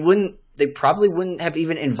 They probably wouldn't have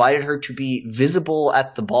even invited her to be visible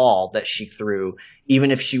at the ball that she threw,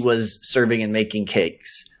 even if she was serving and making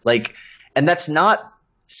cakes. Like, and that's not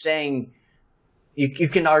saying you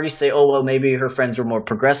can already say, oh, well, maybe her friends were more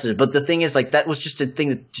progressive. But the thing is, like, that was just a thing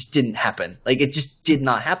that just didn't happen. Like, it just did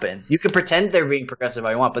not happen. You can pretend they're being progressive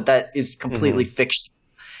all you want, but that is completely fictional.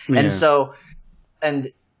 Yeah.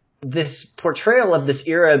 And this portrayal of this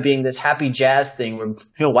era being this happy jazz thing where,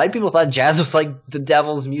 white people thought jazz was like the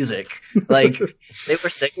devil's music. Like, they were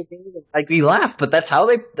segregated. Like, we laugh, but that's how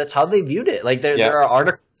they viewed it. Like, there are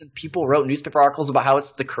articles and people wrote newspaper articles about how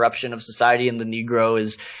it's the corruption of society and the Negro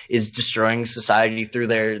is destroying society through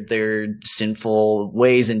their sinful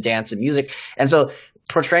ways in dance and music. And so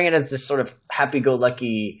portraying it as this sort of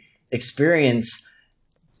happy-go-lucky experience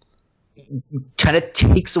kind of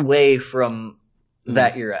takes away from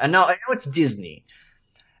that era. And now I know it's Disney,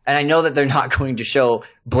 and I know that they're not going to show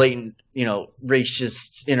blatant,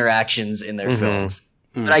 racist interactions in their films.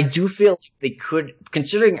 But I do feel like they could,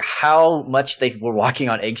 considering how much they were walking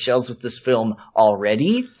on eggshells with this film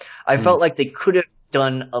already, I felt like they could have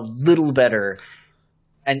done a little better.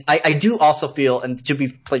 And I do also feel, and to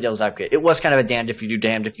play devil's advocate, it was kind of a damned if you do,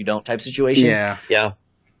 damned if you don't type situation. Yeah.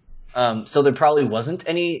 So there probably wasn't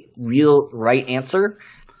any real right answer.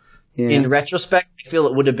 Yeah. In retrospect, I feel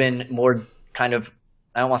it would have been more kind of,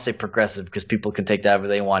 I don't want to say progressive because people can take that however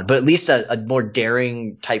they want, but at least a more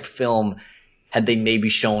daring type film had they maybe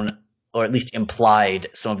shown or at least implied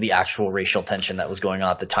some of the actual racial tension that was going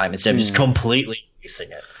on at the time instead of just completely erasing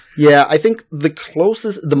it. Yeah, I think the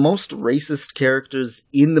most racist characters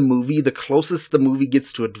in the movie, the closest the movie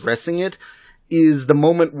gets to addressing it, is the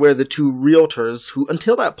moment where the two realtors, who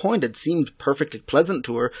until that point had seemed perfectly pleasant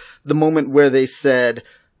to her, the moment where they said,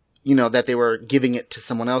 that they were giving it to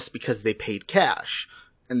someone else because they paid cash.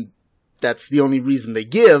 And that's the only reason they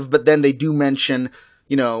give, but then they do mention,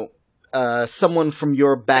 someone from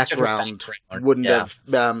your background wouldn't have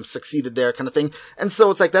succeeded there kind of thing. And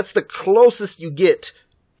so it's like, that's the closest you get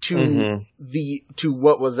to to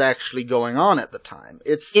what was actually going on at the time.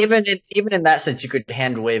 It's even in that sense, you could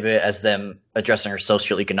hand wave it as them addressing her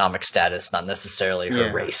socioeconomic status, not necessarily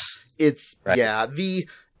her race. It's right?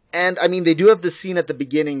 And I mean, they do have the scene at the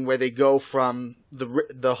beginning where they go from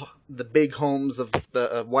the big homes of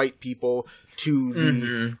the white people to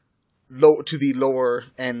the lower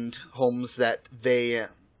end homes that they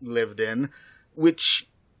lived in, which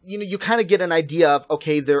you kind of get an idea of,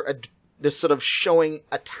 okay, they're sort of showing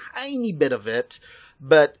a tiny bit of it,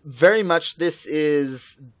 but very much this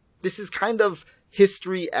is kind of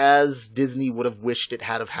history as Disney would have wished it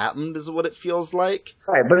had have happened, is what it feels like.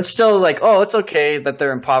 Right, but it's still like, oh, it's okay that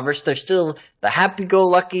they're impoverished. They're still the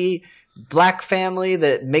happy-go-lucky black family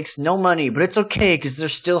that makes no money, but it's okay because they're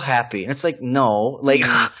still happy. And it's like, no. Like,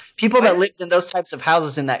 people that lived in those types of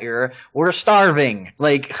houses in that era were starving.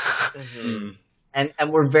 Like, and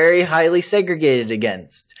were very highly segregated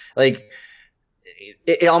against. Like,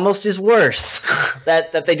 it almost is worse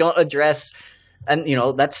that they don't address. And,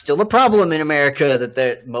 that's still a problem in America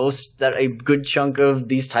that a good chunk of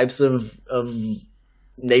these types of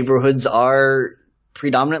neighborhoods are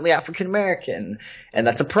predominantly African American. And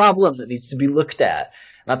that's a problem that needs to be looked at.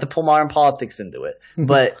 Not to pull modern politics into it.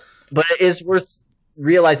 But it is worth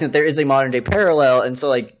realizing that there is a modern day parallel. And so,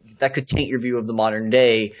 like, that could taint your view of the modern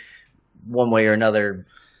day one way or another.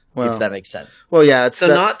 Well, if that makes sense. Well, yeah, it's So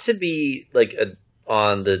not to be like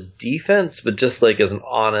on the defense, but just like as an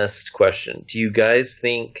honest question, do you guys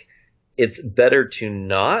think it's better to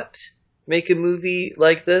not make a movie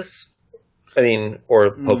like this? I mean,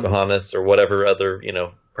 or Pocahontas or whatever other,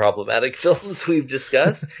 problematic films we've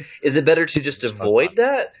discussed. Is it better to just avoid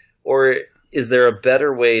that? Or is there a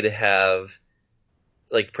better way to have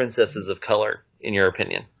like princesses of color, in your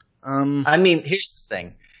opinion? I mean, here's the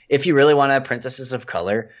thing. If you really want to have princesses of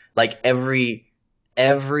color, like every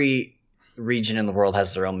region in the world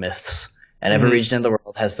has their own myths, and every region in the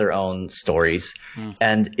world has their own stories.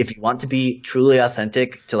 And if you want to be truly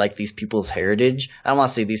authentic to like these people's heritage, I don't want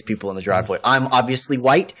to see these people in the driveway. I'm obviously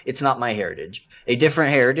white. It's not my heritage. A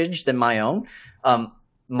different heritage than my own.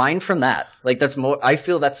 Mine from that. Like that's more. I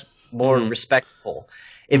feel that's more respectful.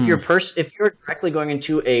 If you're directly going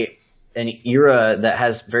into an era that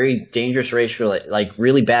has very dangerous like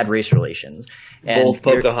really bad race relations. And both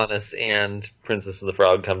Pocahontas and Princess of the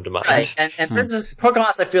Frog come to mind. Right, and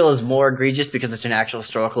Pocahontas I feel is more egregious because it's an actual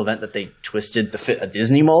historical event that they twisted to fit a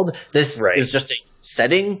Disney mold. This is just a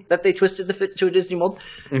setting that they twisted to fit to a Disney mold.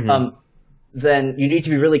 Then you need to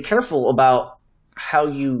be really careful about how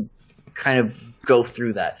you kind of go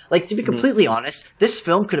through that. Like, to be completely honest, this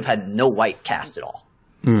film could have had no white cast at all.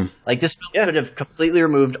 Like this film could have completely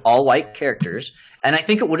removed all white characters, and I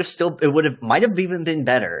think might have even been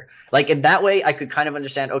better. Like in that way, I could kind of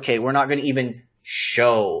understand. Okay, we're not going to even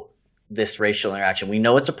show this racial interaction. We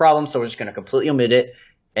know it's a problem, so we're just going to completely omit it.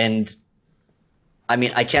 And I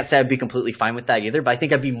mean, I can't say I'd be completely fine with that either, but I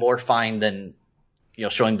think I'd be more fine than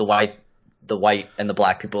showing the white and the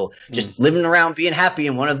black people just living around being happy,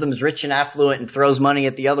 and one of them is rich and affluent and throws money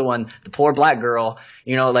at the other one, the poor black girl.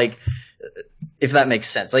 Like. If that makes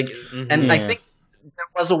sense. Like, and I think there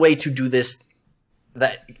was a way to do this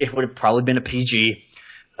that it would have probably been a PG,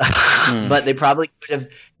 but they probably could have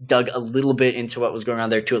dug a little bit into what was going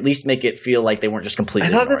on there to at least make it feel like they weren't just completely.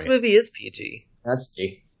 I thought this movie is PG. That's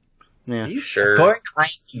G. Yeah. Are you sure? According to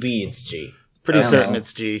IMDb, it's G. Pretty certain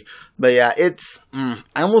it's G. But yeah, it's. I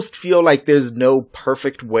almost feel like there's no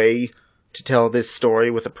perfect way to tell this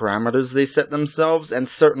story with the parameters they set themselves, and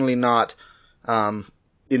certainly not.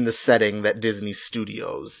 In the setting that Disney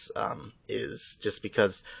Studios is, just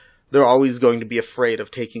because they're always going to be afraid of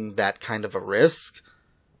taking that kind of a risk.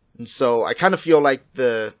 And so I kind of feel like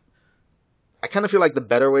the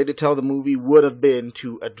better way to tell the movie would have been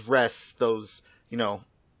to address those,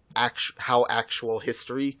 how actual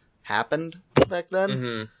history happened back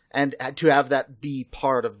then, and to have that be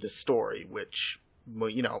part of the story, which,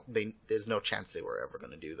 there's no chance they were ever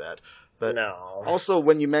going to do that. But also,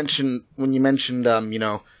 when you mentioned,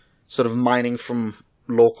 sort of mining from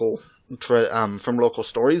local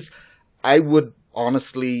stories, I would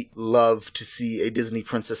honestly love to see a Disney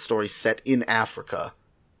princess story set in Africa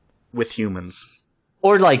with humans.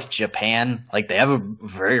 Or like Japan, like they have a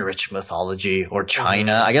very rich mythology. Or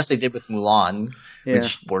China, I guess they did with Mulan,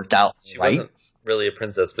 which worked out she right. Wasn't really a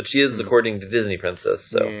princess, but she is according to Disney princess.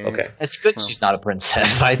 So okay, it's good she's not a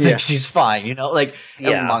princess. I think she's fine.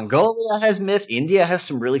 Mongolia has myths. India has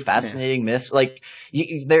some really fascinating myths. Like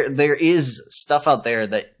there is stuff out there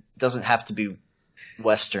that doesn't have to be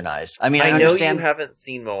westernized. I mean, I understand you haven't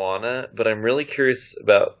seen Moana, but I'm really curious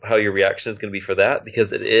about how your reaction is going to be for that,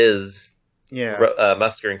 because it is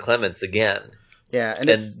Musker and Clements again. Yeah,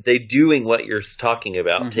 and they doing what you're talking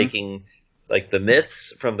about, taking like the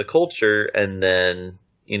myths from the culture and then,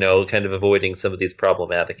 kind of avoiding some of these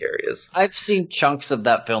problematic areas. I've seen chunks of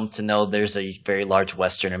that film to know there's a very large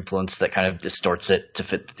Western influence that kind of distorts it to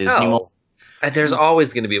fit the Disney mold. There's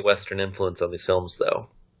always going to be a Western influence on these films, though.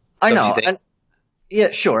 I know.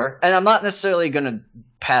 Yeah, sure. And I'm not necessarily going to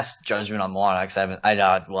pass judgment on Moana because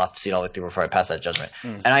we'll have to see it all the way through before I pass that judgment.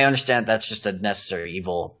 And I understand that's just a necessary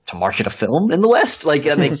evil to market a film in the West. Like,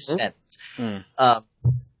 that makes sense.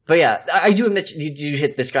 But yeah, I do admit you do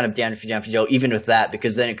hit this kind of down if you don't, even with that,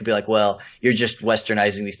 because then it could be like, well, you're just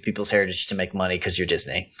westernizing these people's heritage to make money because you're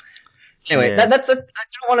Disney. Anyway, I don't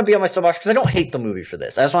want to be on my soapbox because I don't hate the movie for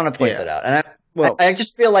this. I just want to point that out. And I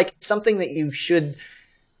just feel like it's something that you should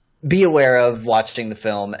be aware of watching the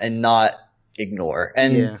film and not ignore.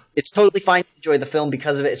 And it's totally fine to enjoy the film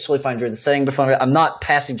because of it. It's totally fine to enjoy the setting before it. I'm not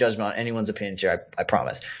passing judgment on anyone's opinions here, I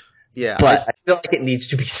promise. Yeah. But I feel like it needs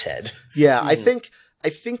to be said. Yeah, I think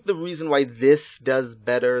the reason why this does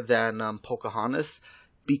better than Pocahontas,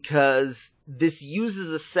 because this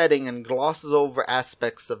uses a setting and glosses over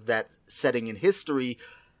aspects of that setting in history,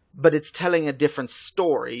 but it's telling a different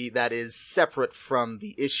story that is separate from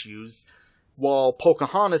the issues, while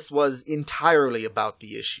Pocahontas was entirely about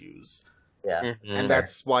the issues. Yeah. And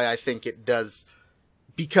that's why I think it does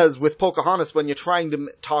because with Pocahontas, when you're trying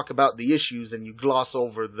to talk about the issues and you gloss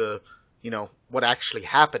over the, what actually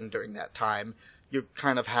happened during that time, you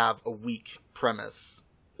kind of have a weak premise.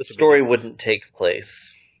 The story wouldn't take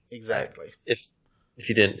place. Exactly. If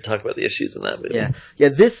you didn't talk about the issues in that movie. Yeah.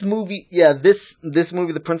 This movie, this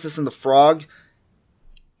movie, The Princess and the Frog,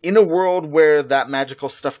 in a world where that magical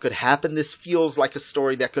stuff could happen, this feels like a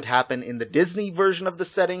story that could happen in the Disney version of the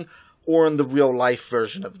setting or in the real life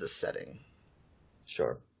version of the setting.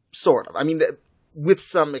 Sure. Sort of. I mean, with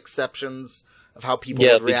some exceptions of how people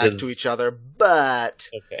would react to each other, but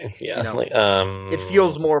okay, yeah, it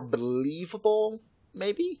feels more believable,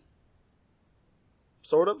 maybe.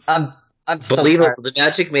 Sort of. I'm believable. The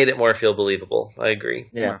magic made it more feel believable. I agree.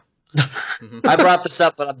 Yeah. I brought this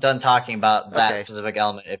up, but I'm done talking about that specific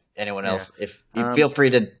element. If anyone else, if you feel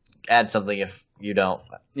free to add something, if you don't.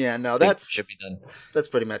 Yeah, no, that should be done. That's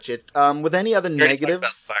pretty much it. With any other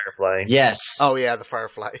negatives? Firefly. Yes. Oh yeah, the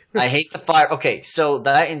Firefly. I hate the fire. Okay, so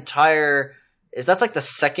that entire that's like the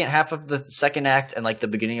second half of the second act and like the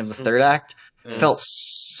beginning of the third act. Felt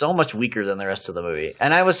so much weaker than the rest of the movie.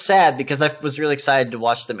 And I was sad because I was really excited to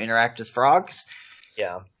watch them interact as frogs.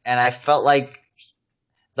 Yeah. And I felt like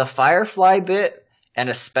the Firefly bit, and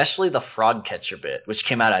especially the frog catcher bit, which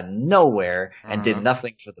came out of nowhere and did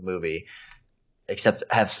nothing for the movie, except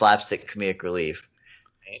have slapstick comedic relief,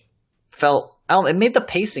 it made the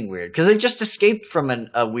pacing weird, because they just escaped from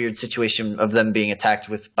a weird situation of them being attacked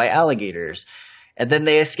by alligators. And then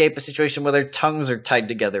they escape a situation where their tongues are tied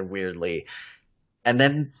together weirdly. And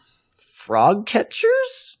then frog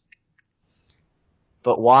catchers?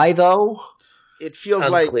 But why, though? It feels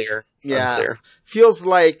Unclear. Unclear. Feels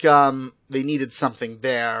like they needed something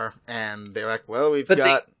there, and they're like, well, we've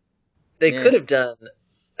got... They could have done,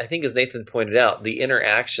 I think as Nathan pointed out, the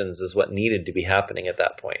interactions is what needed to be happening at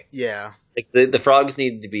that point. Yeah. Like the frogs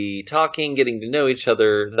needed to be talking, getting to know each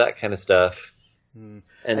other, that kind of stuff. And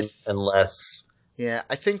less... Yeah,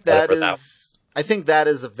 I think that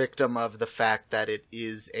is a victim of the fact that it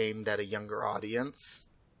is aimed at a younger audience.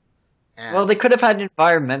 Well, they could have had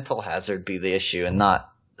environmental hazard be the issue and not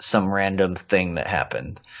some random thing that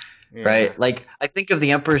happened, right? Like, I think of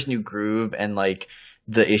The Emperor's New Groove and, like,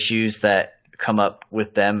 the issues that come up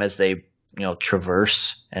with them as they,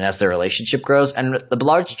 traverse and as their relationship grows. And the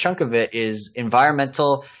large chunk of it is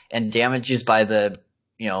environmental and damages by the,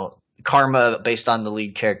 karma based on the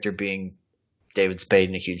lead character being David Spade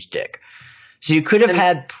and a huge dick. So you could have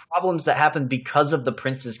had problems that happened because of the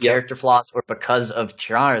prince's character flaws or because of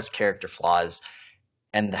Tiana's character flaws,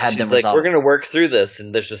 and had them resolved. We're going to work through this,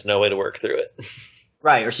 and there's just no way to work through it.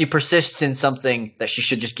 Right, or she persists in something that she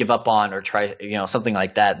should just give up on, or try, something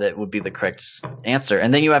like that. That would be the correct answer.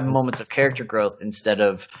 And then you have moments of character growth instead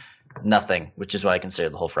of nothing, which is why I consider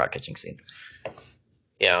the whole frog catching scene.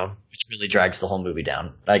 Yeah, which really drags the whole movie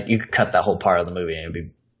down. Like, you could cut that whole part of the movie, and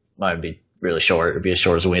it might be really short. It'd be as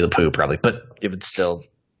short as Winnie the Pooh, probably, but it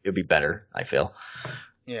would be better, I feel.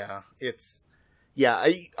 Yeah,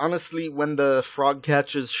 I honestly, when the frog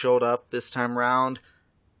catchers showed up this time around,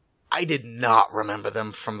 I did not remember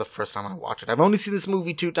them from the first time I watched it. I've only seen this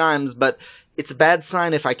movie 2 times, but it's a bad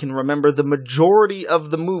sign if I can remember the majority of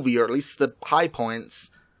the movie, or at least the high points,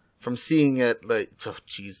 from seeing it,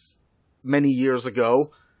 many years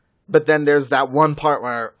ago. But then there's that one part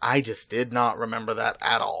where I just did not remember that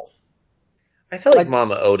at all. I felt like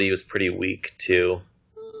Mama Odie was pretty weak too,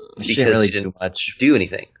 because she didn't do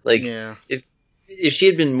anything. Like, if she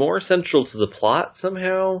had been more central to the plot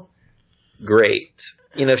somehow, great.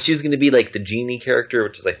 If she was going to be like the genie character,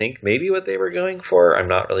 which is, I think, maybe what they were going for. I'm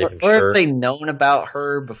not really even sure. Or if they known about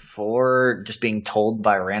her before, just being told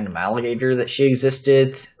by a random alligator that she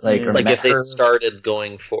existed, like if they started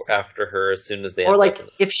going after her as soon as they, or like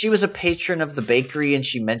if she was a patron of the bakery and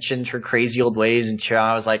she mentioned her crazy old ways, and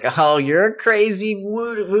Tiana was like, "Oh, you're a crazy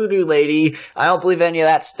voodoo lady. I don't believe any of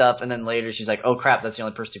that stuff." And then later she's like, "Oh crap, that's the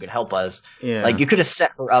only person who could help us." Yeah. Like, you could have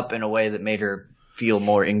set her up in a way that made her feel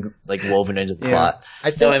more woven into the plot.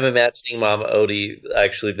 I'm imagining Mama Odie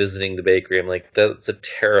actually visiting the bakery. I'm like, that's a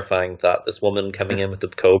terrifying thought. This woman coming in with the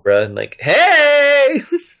cobra and like, "Hey,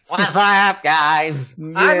 what's up, guys?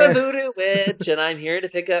 I'm a voodoo witch and I'm here to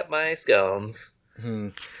pick up my scones."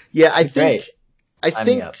 Yeah, I think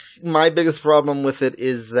my biggest problem with it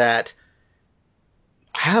is that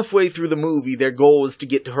halfway through the movie, their goal is to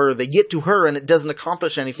get to her. They get to her, and it doesn't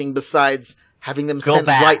accomplish anything besides having them sent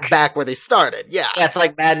right back where they started. Yeah, it's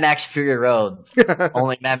like Mad Max Fury Road.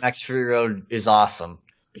 Only Mad Max Fury Road is awesome.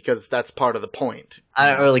 Because that's part of the point.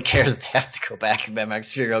 I don't really care that they have to go back in Mad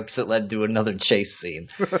Max Fury Road because it led to another chase scene.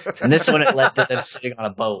 And this one, it led to them sitting on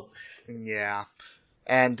a boat. Yeah.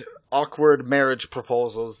 And awkward marriage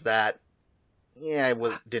proposals that yeah,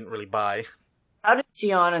 didn't really buy. How did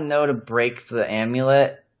Tiana know to break the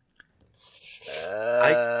amulet?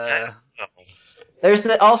 I don't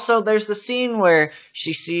know. There's the scene where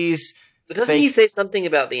she sees. But doesn't he say something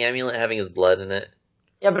about the amulet having his blood in it?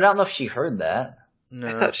 Yeah, but I don't know if she heard that. No.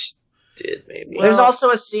 I thought she did, maybe. There's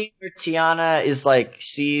also a scene where Tiana is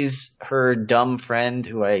sees her dumb friend,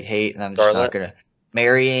 who I hate, and I'm just not gonna,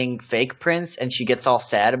 marrying fake Prince, and she gets all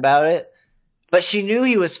sad about it. But she knew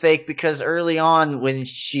he was fake because early on, when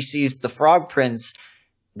she sees the Frog Prince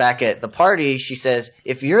back at the party, she says,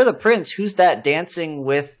 "If you're the prince, who's that dancing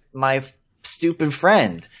with my stupid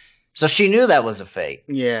friend?" So she knew that was a fake.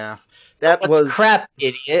 Yeah. That was crap,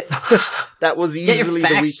 idiot. That was easily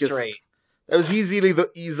the weakest. Straight. That was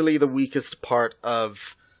easily the weakest part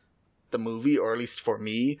of the movie, or at least for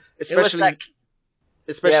me. Especially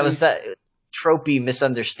it was that tropey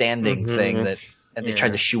misunderstanding thing and they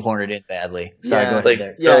tried to shoehorn it in badly. So I go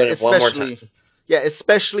ahead there.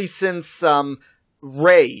 Especially since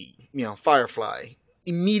Ray, Firefly,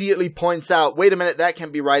 immediately points out, wait a minute, that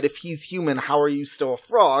can't be right. If he's human, how are you still a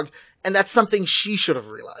frog? And that's something she should have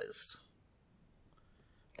realized.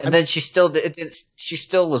 And then she still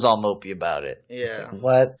was all mopey about it. Yeah.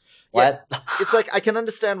 What? What? Yeah. It's I can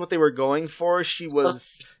understand what they were going for. She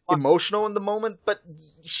was emotional in the moment, but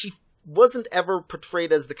she wasn't ever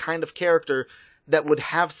portrayed as the kind of character that would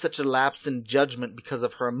have such a lapse in judgment because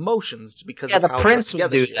of her emotions. Because of the how prince would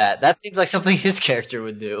do that. Is. That seems like something his character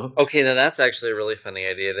would do. Okay, now that's actually a really funny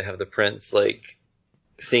idea, to have the prince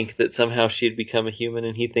think that somehow she'd become a human,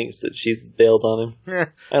 and he thinks that she's bailed on him.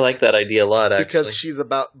 I like that idea a lot, actually.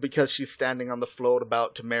 Because she's standing on the float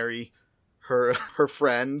about to marry her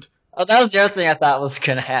friend. Oh, that was the other thing I thought was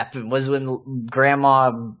going to happen, was when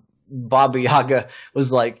Grandma Baba Yaga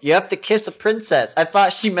was like, "You have to kiss a princess." I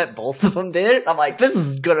thought she meant both of them did. I'm like, this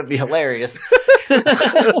is going to be hilarious.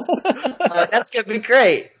 That's going to be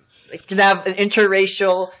great. They can have an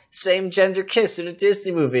interracial, same-gender kiss in a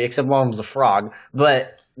Disney movie, except one was a frog.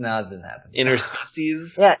 But, no, it didn't happen.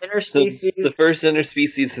 Interspecies? Yeah, interspecies. So the first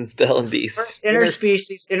interspecies since Belle and Beast. First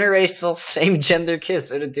interspecies, interracial, same-gender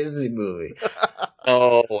kiss in a Disney movie.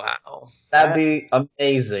 Oh, wow. That'd be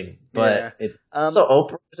amazing. But so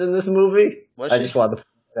Oprah's in this movie? I just wanted to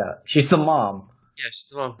point out. She's the mom. Yeah, she's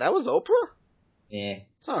the mom. That was Oprah? Yeah.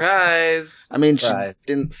 Surprise! I mean, she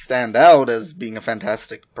didn't stand out as being a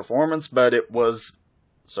fantastic performance, but it was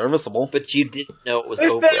serviceable. But you didn't know it was I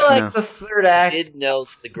Oprah. feel the third act. You did know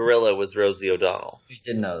the gorilla was Rosie O'Donnell. You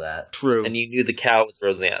did know that. True. And you knew the cow was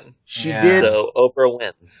Roseanne. She did. So Oprah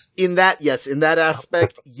wins. In that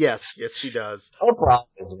aspect, yes, she does. Oprah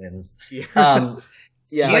always wins. Yeah.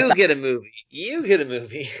 You get a movie. You get a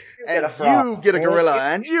movie. And you get a gorilla,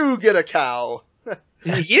 and you get a cow.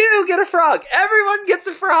 You get a frog. Everyone gets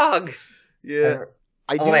a frog. Yeah.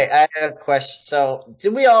 Wait, I have a question. So,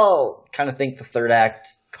 did we all kind of think the third act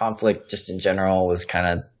conflict, just in general, was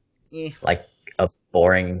kind of like a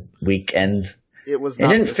boring weekend? It was. It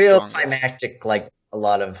didn't feel climactic like a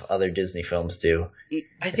lot of other Disney films do.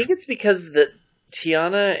 I think it's because that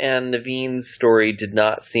Tiana and Naveen's story did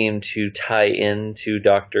not seem to tie into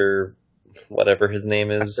Dr. whatever his name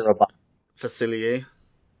is. Facilier.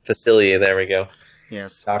 Facilier, there we go.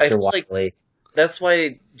 Yes. Dr. Wiley. That's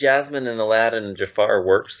why Jasmine and Aladdin and Jafar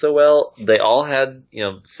worked so well. They all had,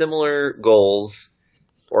 similar goals,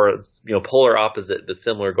 or, polar opposite, but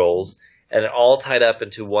similar goals, and it all tied up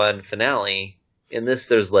into one finale. In this,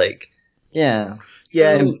 there's two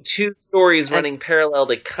stories running parallel.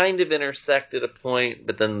 They kind of intersect at a point,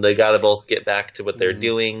 but then they got to both get back to what they're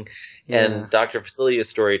doing. Yeah. And Dr. Facilia's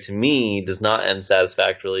story, to me, does not end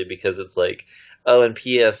satisfactorily, because it's and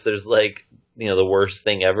P.S., there's the worst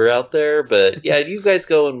thing ever out there. But yeah, you guys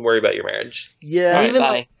go and worry about your marriage. Yeah.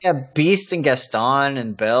 And even Beast and Gaston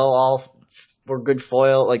and Belle all were good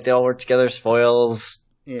foil. They all worked together as foils.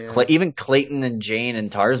 Yeah. Even Clayton and Jane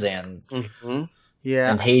and Tarzan. Mm-hmm.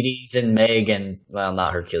 Yeah. And Hades and Meg and, well,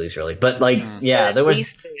 not Hercules really. But there was. At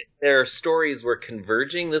least their stories were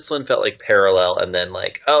converging. This one felt like parallel, and then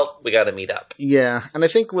we got to meet up. Yeah. And I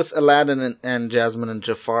think with Aladdin and Jasmine and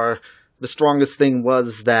Jafar, the strongest thing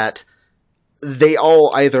was that they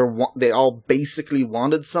all basically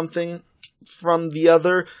wanted something from the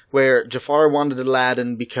other, where Jafar wanted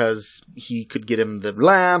Aladdin because he could get him the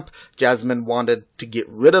lamp, Jasmine wanted to get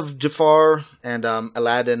rid of Jafar, and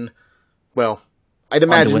Aladdin, well, I'd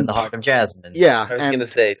imagine to win the heart of Jasmine. Yeah. I was going to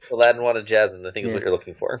say, Aladdin wanted Jasmine, I think is what you're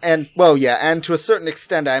looking for. And, and to a certain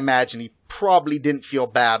extent, I imagine he probably didn't feel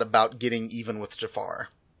bad about getting even with Jafar.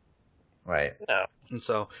 Right. No. And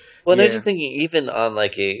so, I was just thinking, even on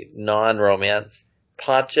a non-romance,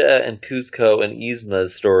 Pacha and Cusco and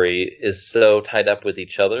Yzma's story is so tied up with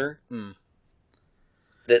each other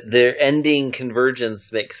that their ending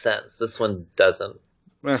convergence makes sense. This one doesn't.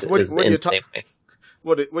 What are you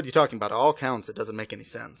talking about? It all counts. It doesn't make any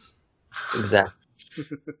sense. Exactly.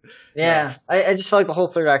 Yeah, I just felt like the whole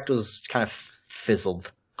third act was kind of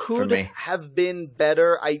fizzled. Could have been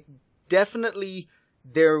better. I definitely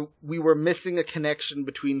we were missing a connection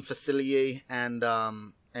between Facilier and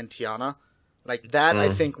Tiana. Like that, I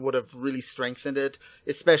think would have really strengthened it,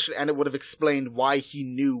 especially, and it would have explained why he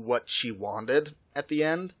knew what she wanted at the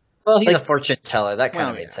end. Well, he's a fortune teller. That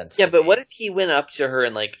kind of made sense. Yeah, but what if he went up to her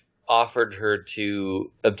and like offered her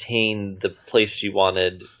to obtain the place she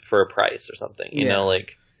wanted for a price or something? You know,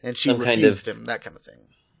 like, and she refused him, that kind of thing.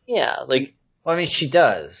 Yeah, like, well, I mean, she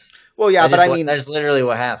does. Well, yeah, but I mean, that's literally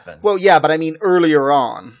what happened. Well, yeah, but I mean, earlier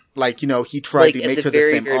on, like, you know, he tried to make her the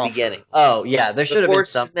same offer. Beginning. Oh, yeah, there should have been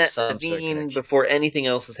some before anything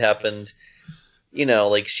else has happened. You know,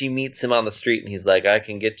 like, she meets him on the street and he's like, I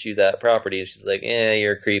can get you that property. And she's like,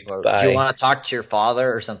 you're a creep. Bye. Do you want to talk to your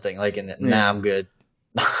father or something? Like, nah, I'm good.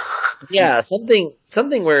 Yeah,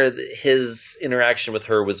 something where his interaction with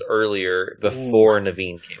her was earlier, before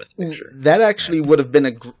Naveen came in the picture. That actually would have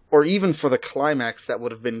been or even for the climax, that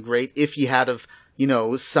would have been great if he had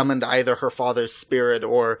summoned either her father's spirit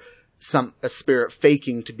or a spirit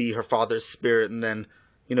faking to be her father's spirit, and then,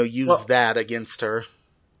 use that against her.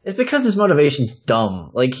 It's because his motivation's dumb.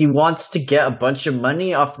 Like, he wants to get a bunch of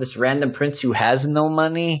money off this random prince who has no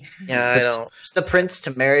money. Yeah, I don't. It's the prince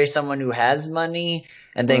to marry someone who has money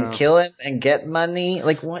and then kill him and get money.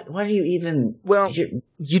 Like, what do you even... Well,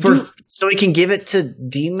 so he can give it to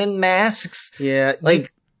demon masks? Yeah.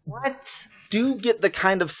 Like, what? Do get the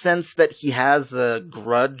kind of sense that he has a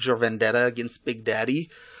grudge or vendetta against Big Daddy.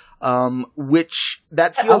 Which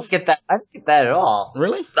that feels... I don't get that at all.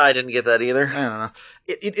 Really? I didn't get that either. I don't know.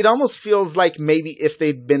 It almost feels like maybe if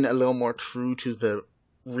they'd been a little more true to the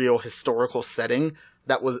real historical setting,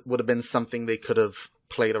 that would have been something they could have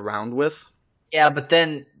played around with. Yeah, but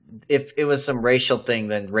then if it was some racial thing,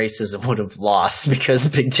 then racism would have lost because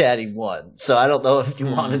Big Daddy won. So I don't know if you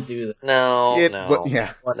want to do that. No.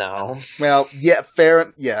 Yeah. No. Well,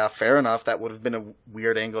 fair enough. That would have been a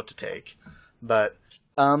weird angle to take. But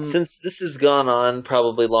since this has gone on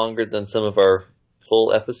probably longer than some of our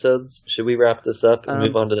full episodes, should we wrap this up and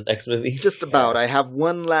move on to the next movie? Just about. I have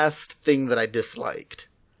one last thing that I disliked.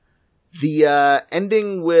 The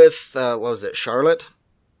ending with, what was it, Charlotte?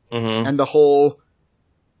 Mm-hmm. And the whole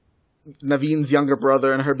Naveen's younger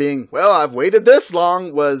brother and her being, well, I've waited this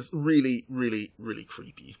long, was really, really, really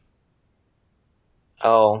creepy.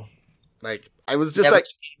 Oh. Like, I was just like...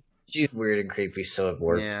 She's weird and creepy, so it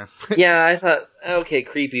worked. Yeah. Yeah, I thought, okay,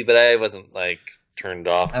 creepy, but I wasn't, like, turned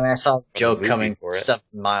off. I mean, I saw a joke coming 7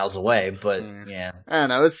 miles away, but yeah. I don't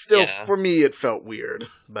know, it's still, for me, it felt weird,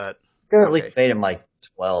 but... Could at least made him, like,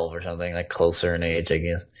 12 or something, like, closer in age, I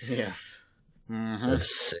guess. Yeah.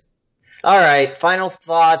 Mm-hmm. All right, final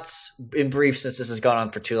thoughts in brief, since this has gone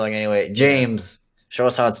on for too long anyway. James, show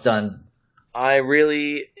us how it's done. I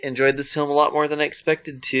really enjoyed this film a lot more than I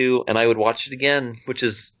expected to, and I would watch it again, which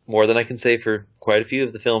is more than I can say for quite a few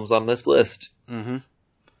of the films on this list. Mm-hmm.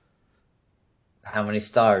 How many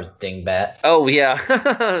stars, dingbat? Oh, yeah.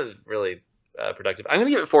 Really productive. I'm going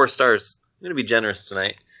to give it 4 stars. I'm going to be generous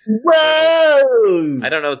tonight. Whoa! I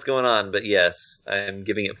don't know what's going on, but yes, I'm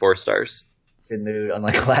giving it 4 stars. Good mood,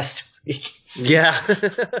 unlike last week. Yeah.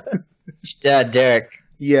 Derek.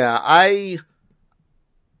 Yeah,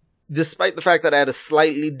 despite the fact that I had a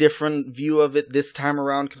slightly different view of it this time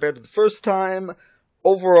around compared to the first time,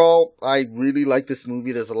 overall, I really like this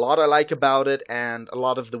movie. There's a lot I like about it, and a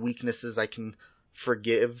lot of the weaknesses I can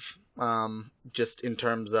forgive, just in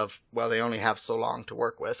terms of, well, they only have so long to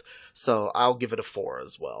work with. So I'll give it a 4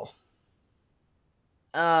 as well.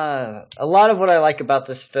 A lot of what I like about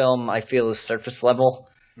this film, I feel, is surface level,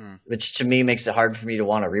 which to me makes it hard for me to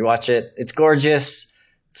want to rewatch it. It's gorgeous.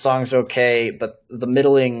 The song's okay, but the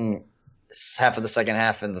middling half of the second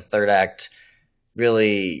half and the third act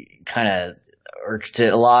really kind of irked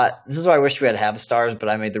it a lot. This is why I wish we had half stars, but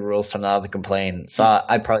I made the rules, so I'm not allowed to complain. So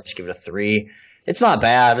I'd probably just give it a 3. It's not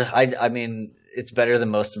bad. I mean, it's better than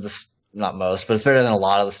most of the... Not most, but it's better than a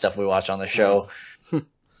lot of the stuff we watch on the show.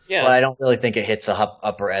 Yeah. But I don't really think it hits a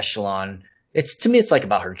upper echelon. To me, it's like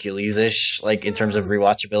about Hercules-ish, like in terms of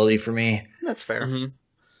rewatchability for me. That's fair. Mm-hmm.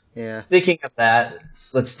 Yeah. Speaking of that...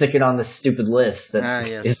 Let's stick it on this stupid list that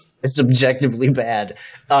is objectively bad.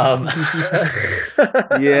 Yeah.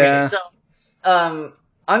 Okay, so, I'm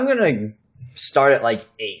gonna start at like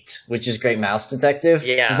 8, which is Great Mouse Detective.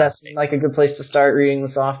 Yeah. Does that seem like a good place to start reading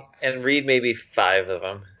this off? And read maybe 5 of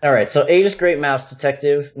them. All right. So 8 is Great Mouse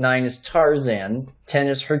Detective. 9 is Tarzan. 10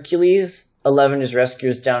 is Hercules. 11 is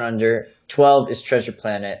Rescuers Down Under, 12 is Treasure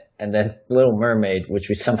Planet, and then Little Mermaid, which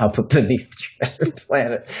we somehow put beneath Treasure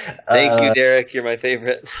Planet. Thank you, Derek. You're my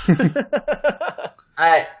favorite.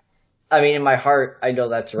 I mean, in my heart, I know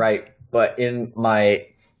that's right, but in my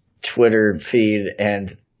Twitter feed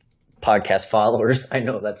and podcast followers, I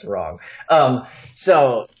know that's wrong.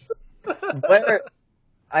 So,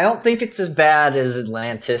 I don't think it's as bad as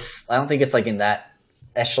Atlantis. I don't think it's like in that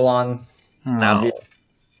echelon. No.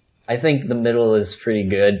 I think the middle is pretty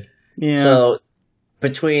good. Yeah. So,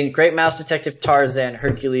 between Great Mouse Detective, Tarzan,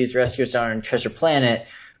 Hercules, Rescuers Down, and Treasure Planet,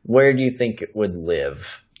 where do you think it would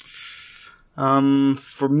live?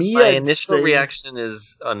 For me, My I'd initial say... reaction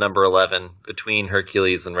is number 11 between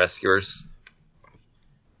Hercules and Rescuers.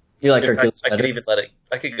 You like Hercules I could better?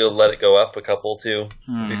 even let it go up a couple too.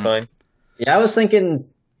 It'd be fine. Yeah, I was thinking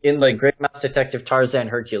in the Great Mouse Detective, Tarzan,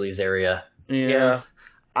 Hercules area. Yeah.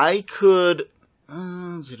 I could...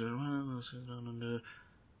 I think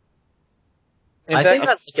I'd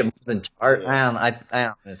like it more than Tarzan. I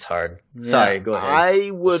don't. It's hard. Yeah, Sorry, go ahead.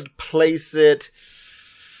 I would place it...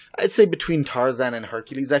 I'd say between Tarzan and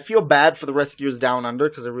Hercules. I feel bad for the Rescuers Down Under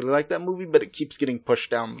because I really like that movie, but it keeps getting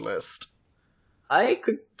pushed down the list. I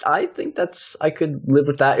think I could live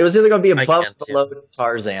with that. It was either going to be above or below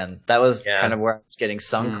Tarzan. That was kind of where I was getting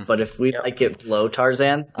sunk. But if we like it below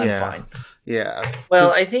Tarzan, I'm fine. Yeah.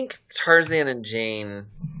 Well, I think Tarzan and Jane,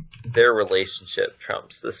 their relationship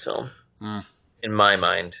trumps this film, in my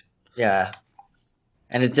mind. Yeah.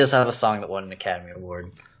 And it does have a song that won an Academy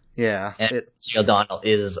Award. Yeah. And O'Donnell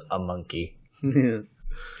is a monkey.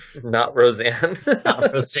 Not Roseanne.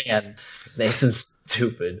 Not Roseanne. Nathan's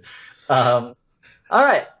stupid. All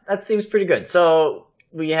right. That seems pretty good. So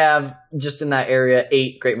we have, just in that area,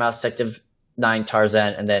 8 Great Mouse Detective, 9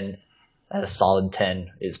 Tarzan, and then at a solid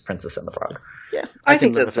 10 is Princess and the Frog. Yeah. I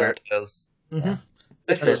think that's where it goes. Mm-hmm.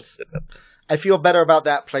 It fits. I feel better about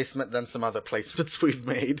that placement than some other placements we've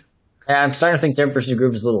made. Yeah, I'm starting to think Dead Pursuit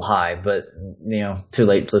Group is a little high, but, too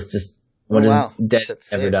late. Let's just... What is Dead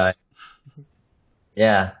Ever Die?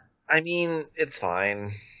 Yeah. I mean, it's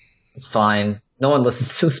fine. It's fine. No one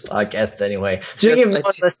listens to this podcast anyway. Speaking of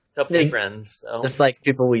a couple of friends. So. Just like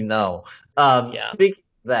people we know. Speaking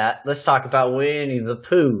of that, let's talk about Winnie the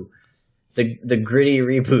Pooh. The gritty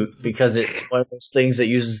reboot, because it's one of those things that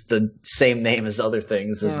uses the same name as other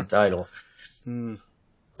things as the title.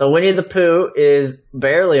 So Winnie the Pooh is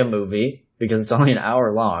barely a movie because it's only an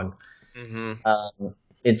hour long. Mm-hmm.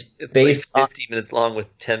 It's based like 50 minutes long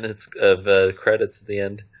with 10 minutes of credits at the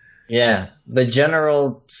end. Yeah. The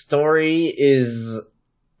general story is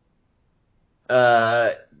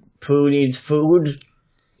Pooh needs food.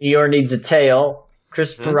 Eeyore needs a tail.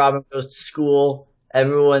 Christopher Robin goes to school.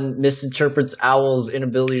 Everyone misinterprets Owl's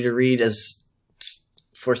inability to read as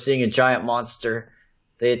foreseeing a giant monster.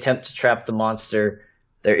 They attempt to trap the monster.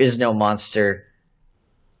 There is no monster.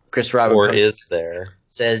 Chris Robin or is there?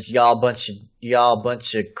 Says y'all bunch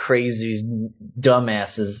of crazy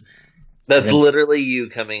dumbasses. That's literally you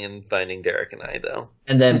coming and finding Derek and I, though.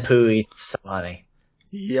 And then Pooh eats some honey.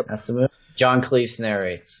 Yep. That's the movie. John Cleese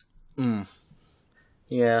narrates.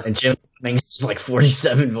 Yeah. And Jim Cummings is like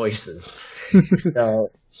 47 voices.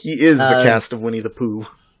 So he is the cast of Winnie the Pooh.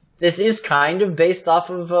 This is kind of based off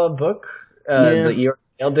of a book, the Eeyore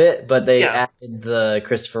Tale bit, but they added the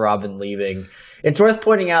Christopher Robin leaving. It's worth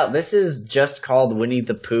pointing out, this is just called Winnie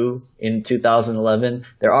the Pooh in 2011.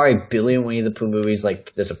 There are a billion Winnie the Pooh movies.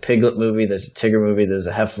 Like, there's a Piglet movie, there's a Tigger movie, there's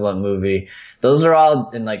a Heffalump movie. Those are all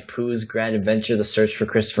in, like, Pooh's Grand Adventure, The Search for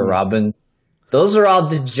Christopher Robin. Those are all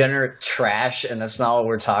degenerate trash, and that's not what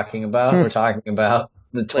we're talking about. We're talking about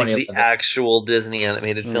the 2011. Like the actual Disney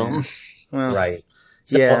animated film. Well, right.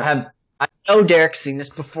 So I know Derek's seen this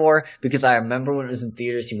before, because I remember when it was in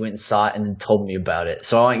theaters, he went and saw it and then told me about it.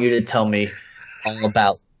 So I want you to tell me all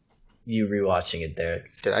about you rewatching it, Derek.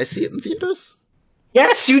 Did I see it in theaters?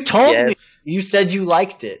 Yes, you told me. You said you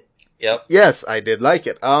liked it. Yep. Yes, I did like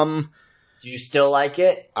it. Do you still like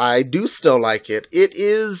it? I do still like it. It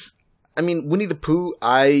is... I mean, Winnie the Pooh,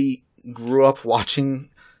 I grew up watching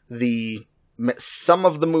some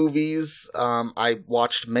of the movies. I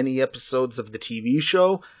watched many episodes of the TV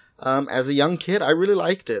show. As a young kid, I really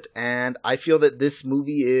liked it. And I feel that this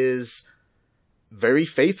movie is very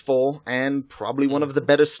faithful and probably one of the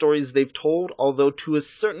better stories they've told. Although to a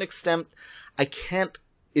certain extent, I can't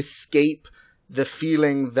escape the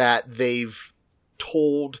feeling that they've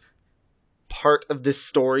told part of this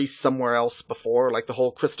story somewhere else before. Like the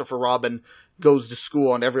whole Christopher Robin goes to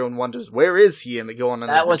school and everyone wonders, where is he? And they go on an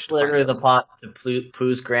That was literally the plot to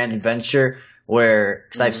Pooh's Grand Adventure, where,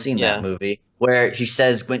 because I've seen that movie, where he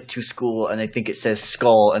says went to school, and I think it says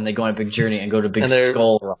skull, and they go on a big journey and go to big And they're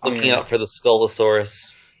skull rock. looking out for the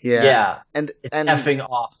Skullosaurus. Yeah. And It's effing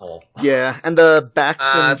awful. Yeah, and the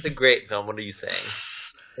Baxen... It's a great film. What are you saying?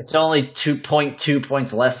 It's only 2.2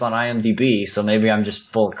 points less on IMDb, so maybe I'm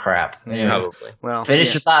just full of crap. Anyway, Probably. Well,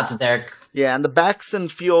 finish your thoughts, Derek. Yeah, and the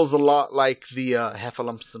Baxen feels a lot like the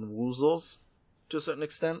Heffalumps and Woozles, to a certain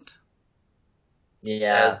extent.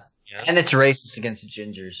 Yeah. And it's racist against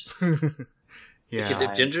gingers. Yeah.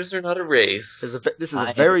 If gingers are not a race. This is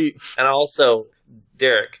a very... And also,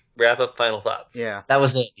 Derek, wrap up final thoughts. Yeah. That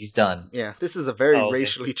was it. He's done. Yeah, this is a very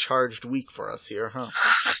racially charged week for us here, huh?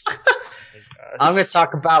 I'm going to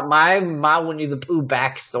talk about my Winnie the Pooh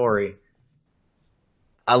backstory.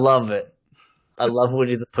 I love it. I love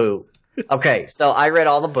Winnie the Pooh. Okay, so I read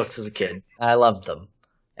all the books as a kid, and I loved them.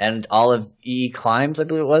 And all of E. Climbs, I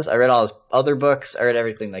believe it was. I read all his other books. I read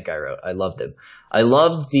everything that guy wrote. I loved him. I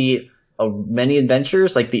loved the many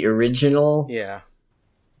adventures, like the original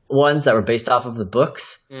ones that were based off of the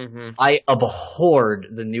books. Mm-hmm. I abhorred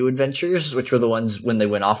the new adventures, which were the ones when they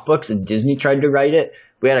went off books and Disney tried to write it.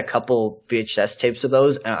 We had a couple VHS tapes of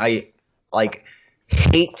those, and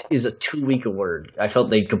hate is a too weak a word. I felt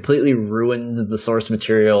they completely ruined the source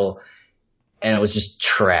material, and it was just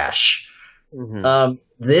trash. Mm-hmm.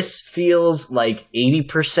 This feels like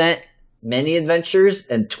 80% many adventures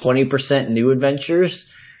and 20% new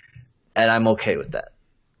adventures, and I'm okay with that.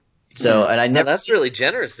 So, and I never. That's really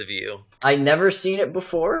generous of you. I never seen it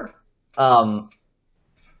before. It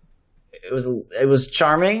was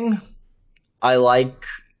charming.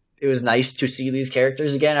 It was nice to see these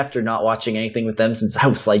characters again after not watching anything with them since I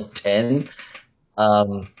was like 10.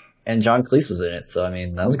 And John Cleese was in it, so I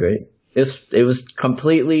mean that was great. It was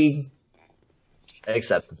completely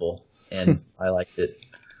acceptable, and I liked it.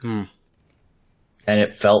 And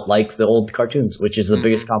it felt like the old cartoons, which is the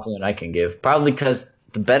biggest compliment I can give. Probably because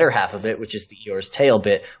the better half of it, which is the Eeyore's Tale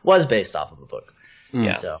bit, was based off of a book.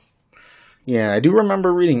 Yeah. So. Yeah, I do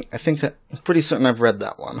remember reading. I'm pretty certain I've read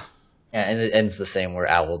that one. Yeah, and it ends the same where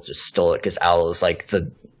Owl just stole it because Owl is like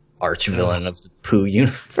the arch villain of the Pooh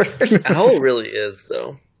universe. Owl really is,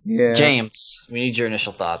 though. Yeah. James, we need your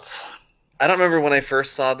initial thoughts. I don't remember when I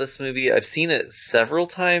first saw this movie. I've seen it several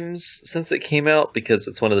times since it came out because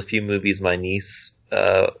it's one of the few movies my niece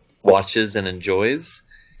watches and enjoys.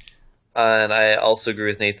 And I also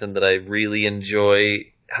agree with Nathan that I really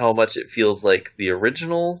enjoy how much it feels like the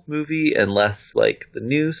original movie and less like the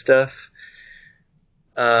new stuff.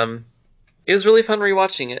 It was really fun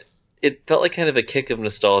rewatching it. It felt like kind of a kick of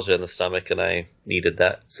nostalgia in the stomach, and I needed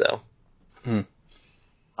that, so.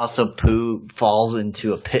 Also, Pooh falls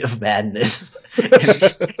into a pit of madness,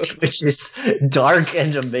 which is dark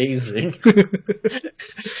and amazing.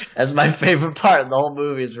 That's my favorite part of the whole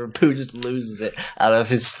movie is where Pooh just loses it out of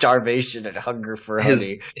his starvation and hunger for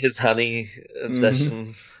honey. His honey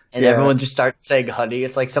obsession. And everyone just starts saying honey.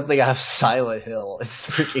 It's like something out of Silent Hill. It's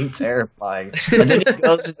freaking terrifying. And then he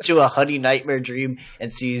goes into a honey nightmare dream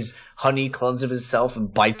and sees honey clones of himself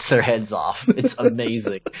and bites their heads off. It's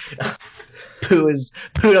amazing. Pooh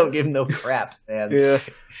don't give no craps, man.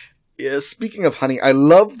 Yeah, speaking of honey, I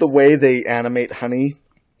love the way they animate honey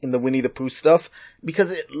in the Winnie the Pooh stuff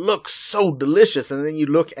because it looks so delicious. And then you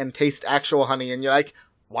look and taste actual honey and you're like,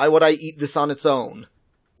 why would I eat this on its own?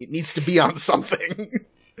 It needs to be on something.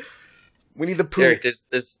 Winnie the Pooh. Derek,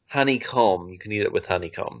 there's honeycomb. You can eat it with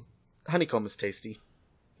honeycomb. Honeycomb is tasty.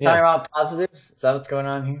 Talking about positives? Is that what's going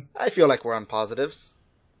on here? I feel like we're on positives.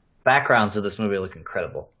 Backgrounds of this movie look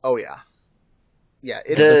incredible. Oh, yeah. Yeah,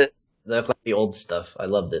 they look like the old stuff. I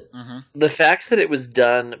loved it. Mm-hmm. The fact that it was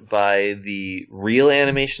done by the real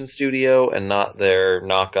animation studio and not their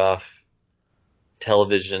knockoff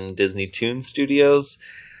television Disney Toon Studios,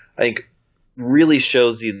 I think really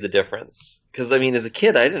shows you the difference. Because, I mean, as a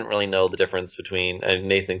kid, I didn't really know the difference between, and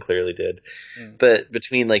Nathan clearly did, but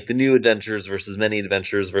between, like, the new adventures versus many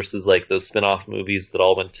adventures versus, like, those spin-off movies that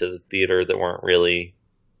all went to the theater that weren't really,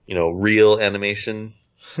 real animation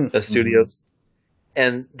studios.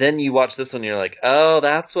 And then you watch this one and you're like, oh,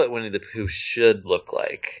 that's what Winnie the Pooh should look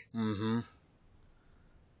like. Mm-hmm.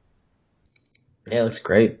 Yeah, it looks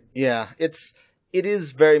great. Yeah, it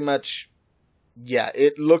is very much,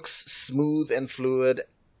 it looks smooth and fluid,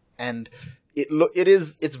 and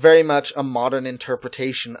it's very much a modern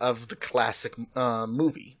interpretation of the classic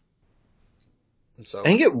movie. And so I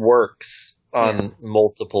think it works on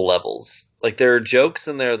multiple levels. Like, there are jokes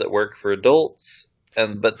in there that work for adults,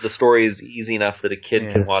 but the story is easy enough that a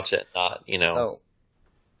kid can watch it, not,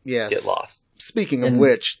 get lost. Speaking of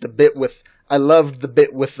which, I loved the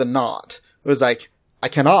bit with the knot. It was like, I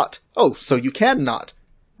cannot. Oh, so you can not.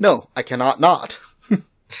 No, I cannot not.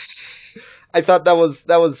 I thought that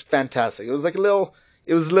was fantastic. It was like a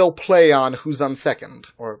little play on who's on second,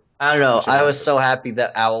 or I don't know. whichever I it was is. so happy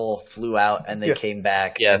that Owl flew out and they Yeah. came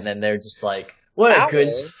back, Yes. and then they're just like, "What a Owl?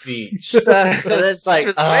 good speech!" And it's like,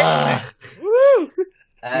 Woo!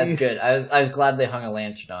 that's good. I'm glad they hung a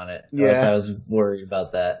lantern on it. Yeah. Or else I was worried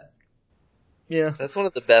about that. Yeah. That's one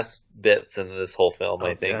of the best bits in this whole film,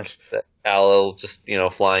 I Oh, think. gosh. That Aloe just,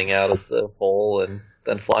 flying out of the hole and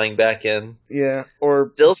then flying back in. Yeah. Or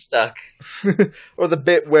Still stuck. or the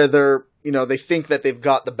bit where they think that they've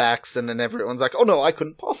got the Baxon and everyone's like, oh no, I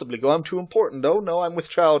couldn't possibly go, I'm too important. Oh no, I'm with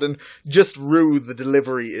child. And just Rue, the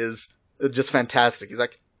delivery is just fantastic. He's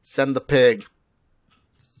like, send the pig.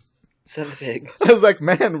 Send the pig. I was like,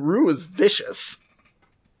 man, Rue is vicious.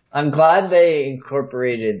 I'm glad they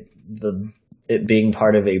incorporated it being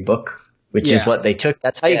part of a book, which is Yeah. what they took.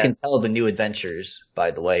 That's how you Yeah. can tell the New Adventures,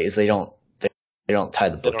 by the way, is they don't tie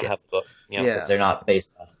the They book don't in. have the book. Yeah. Yeah. Because they're not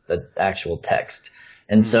based off the actual text.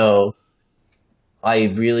 And so I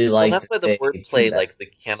really Well, like that's why the they wordplay, did that. like, the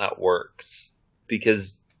cannot works.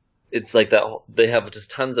 Because it's like that, they have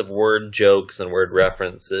just tons of word jokes and word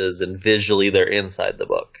references, and visually they're inside the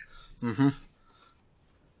book. Mm-hmm.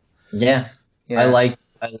 Yeah. Yeah. I love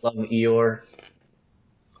Eeyore.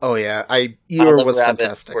 Oh yeah, I Eeyore love was Rabbit,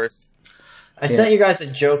 fantastic. Of course. I sent you guys a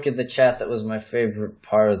joke in the chat that was my favorite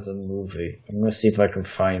part of the movie. I'm going to see if I can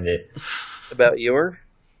find it. About your?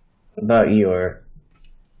 About Eeyore.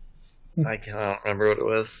 I don't remember what it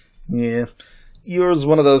was. Yeah. Eeyore's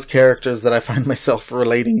one of those characters that I find myself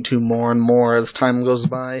relating to more and more as time goes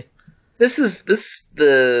by.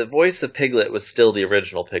 The voice of Piglet was still the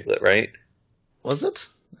original Piglet, right? Was it?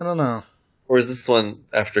 I don't know. Or is this one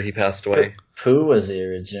after he passed away? Pooh was the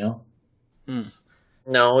original.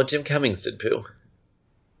 No, Jim Cummings did Pooh.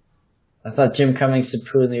 I thought Jim Cummings did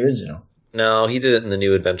Pooh in the original. No, he did it in the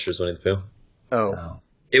New Adventures Winnie the Pooh. Oh. Oh.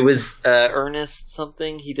 It was Ernest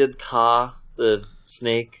something. He did Ka, the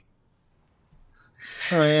snake.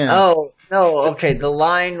 Oh, yeah. Oh, no, okay. The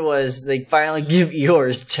line was they finally give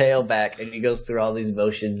Eeyore's tail back, and he goes through all these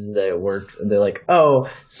motions that it works, and they're like, oh,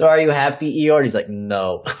 so are you happy, Eeyore? And he's like,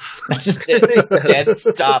 no. I just dead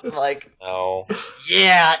stop. Like, No.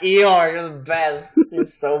 yeah, Eeyore, you're the best. You're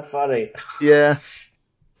so funny. Yeah.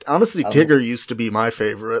 Honestly, Tigger used to be my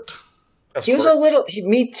favorite. He was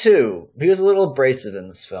me too. He was a little abrasive in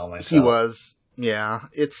this film, I felt. He was. Yeah.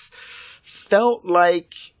 Felt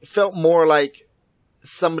more like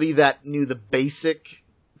somebody that knew the basic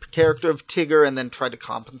character of Tigger and then tried to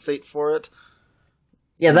compensate for it.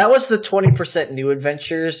 Yeah, that was the 20% New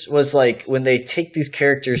Adventures, was like when they take these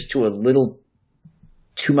characters to a little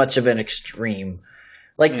too much of an extreme.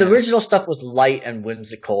 Like, the original stuff was light and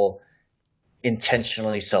whimsical,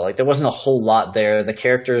 intentionally so. Like, there wasn't a whole lot there. The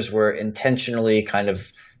characters were intentionally kind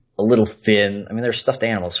of a little thin. I mean, they're stuffed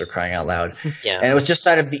animals, for crying out loud. Yeah. And it was just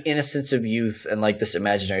out of the innocence of youth and, like, this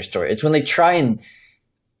imaginary story. It's when they try and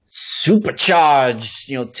supercharge,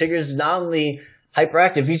 Tigger's not only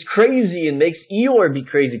hyperactive, he's crazy, and makes Eeyore be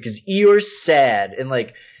crazy because Eeyore's sad, and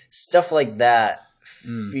like stuff like that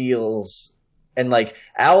feels, and like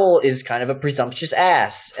Owl is kind of a presumptuous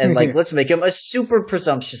ass, and like let's make him a super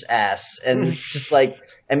presumptuous ass, and it's just like,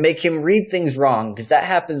 and make him read things wrong, because that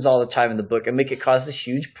happens all the time in the book, and make it cause this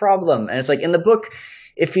huge problem. And it's like in the book,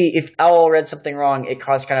 if Owl read something wrong, it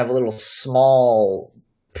caused kind of a little small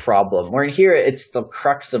problem, where in here it's the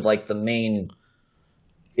crux of like the main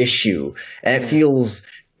issue, and it feels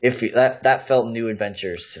that felt New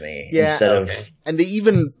Adventures to me. Yeah, instead of and they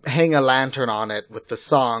even hang a lantern on it with the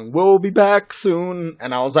song "We'll be back soon,"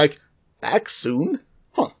 and I was like, "Back soon?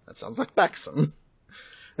 Huh? That sounds like Baxon."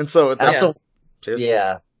 And so it's also Cheers.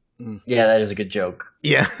 yeah, that is a good joke.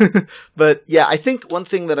 Yeah. But yeah, I think one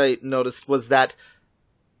thing that I noticed was that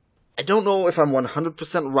I don't know if I'm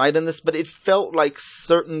 100% right in this, but it felt like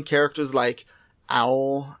certain characters like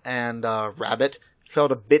Owl and Rabbit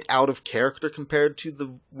felt a bit out of character compared to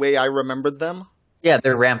the way I remembered them. Yeah,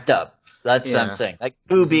 they're ramped up. That's what I'm saying. Like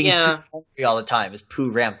Pooh being super hungry all the time is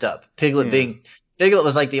Pooh ramped up. Piglet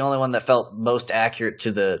was like the only one that felt most accurate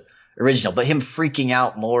to the original, but him freaking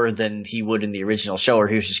out more than he would in the original show, where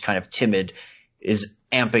he was just kind of timid, is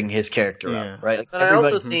amping his character up, right? Like, But I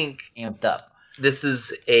also think amped up. this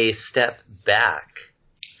is a step back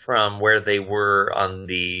from where they were on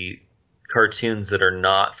the cartoons that are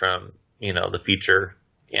not from, the feature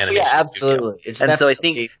animation. Yeah, absolutely. Studio. And so I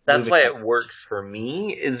think that's why it works for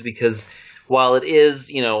me, is because while it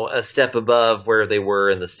is, a step above where they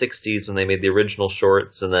were in the 60s when they made the original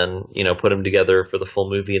shorts and then, put them together for the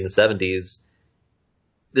full movie in the 70s,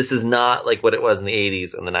 this is not like what it was in the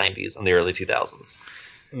 80s and the 90s and the early 2000s.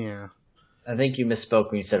 Yeah. I think you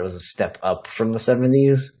misspoke when you said it was a step up from the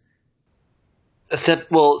 70s.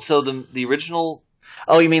 So the original.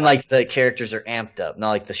 Oh, you mean like the characters are amped up, not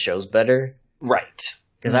like the show's better? Right.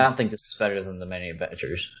 Because I don't think this is better than the Many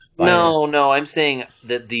Adventures. No, I'm saying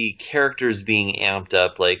that the characters being amped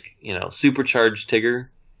up, like, supercharged Tigger.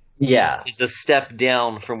 Yeah. Is a step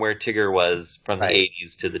down from where Tigger was from the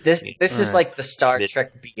 80s to the... This is like the Star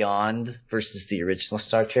Trek Beyond versus the original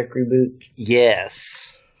Star Trek reboot.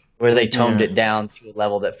 Yes. Where they toned it down to a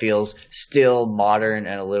level that feels still modern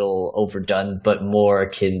and a little overdone, but more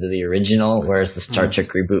akin to the original, whereas the Star Trek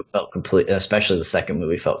reboot felt completely, especially the second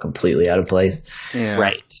movie, felt completely out of place. Yeah.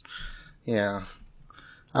 Right. Yeah.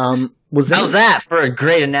 How's that for a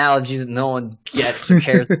great analogy that no one gets or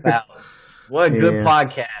cares about? What a good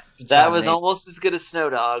podcast. Good that job, was mate. almost as good as Snow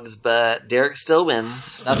Dogs, but Derek still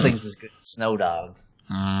wins. Nothing's as good as Snow Dogs.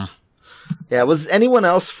 Yeah, was anyone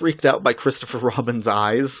else freaked out by Christopher Robin's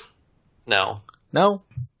eyes? No. No?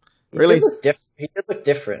 Really? He did look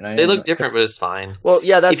different. They look different, but it's fine. Well,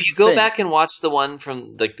 yeah, that's if you go back and watch the one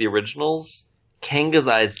from like the originals, Kanga's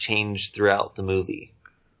eyes change throughout the movie.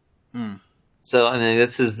 So I mean,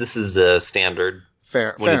 this is a standard.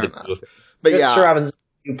 Fair enough. But Mr. Robin's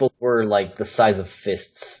pupils were like the size of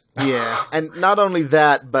fists. Yeah, and not only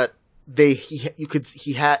that, but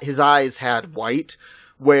his eyes had white,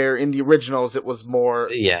 where in the originals it was more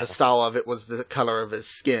the style of it was the color of his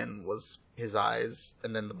skin was his eyes,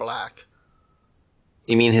 and then the black.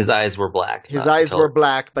 You mean his eyes were black? His eyes were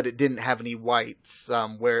black, but it didn't have any whites.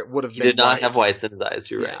 Where it would have been. He did not have whites in his eyes.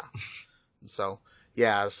 You're right. So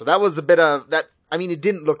that was a bit of that. I mean, it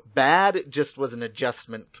didn't look bad. It just was an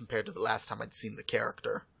adjustment compared to the last time I'd seen the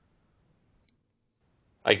character.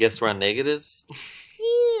 I guess we're on negatives.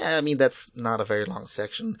 Yeah, I mean that's not a very long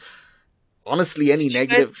section. Honestly, any Did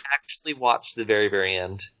negative. You guys actually watch the very, very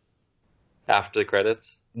end after the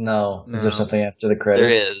credits? No. Is there something after the credits?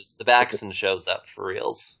 There is. The Baxton shows up for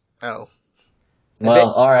reals. Oh.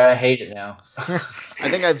 Well, alright, I hate it now. I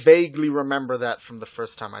think I vaguely remember that from the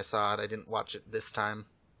first time I saw it. I didn't watch it this time.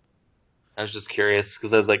 I was just curious,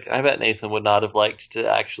 because I was like, I bet Nathan would not have liked to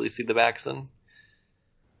actually see the Baxton.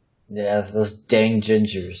 Yeah, those dang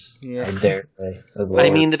gingers. Yeah. Right there. I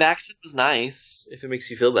mean, the Baxton was nice, if it makes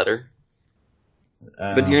you feel better.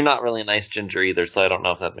 But you're not really a nice ginger either, so I don't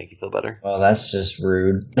know if that'd make you feel better. Well, that's just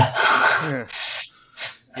rude.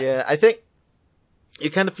 Yeah, I think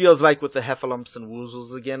it kind of feels like with the Heffalumps and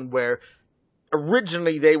Woozles again, where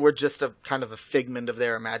originally they were just a kind of a figment of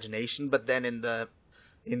their imagination, but then in the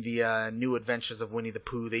New Adventures of Winnie the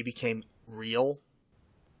Pooh, they became real.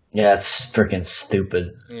 Yeah, it's freaking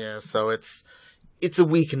stupid. Yeah, so it's a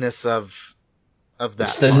weakness of that.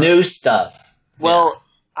 It's the new stuff. Well,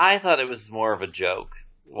 I thought it was more of a joke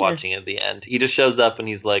watching it at the end. He just shows up and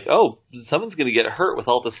he's like, "Oh, someone's going to get hurt with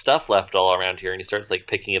all this stuff left all around here," and he starts like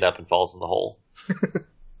picking it up and falls in the hole. And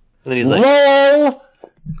then he's like, "LOL!"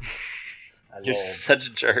 You're such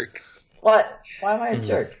a jerk. What? Why am I a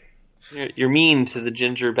jerk? You're mean to the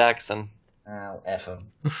ginger Baxton. Oh, F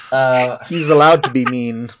him. He's allowed to be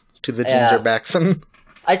mean to the ginger Baxton.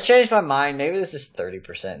 I changed my mind. Maybe this is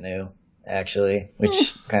 30% new, actually,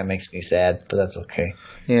 which kind of makes me sad, but that's okay.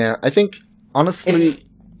 Yeah, I think, honestly...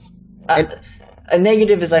 a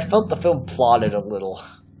negative is I felt the film plotted a little.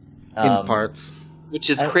 In parts. Which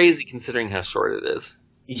is crazy considering how short it is.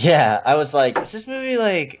 Yeah, I was like, is this movie,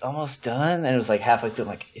 like, almost done? And it was, like, halfway through, I'm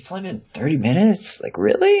like, it's only been 30 minutes? Like,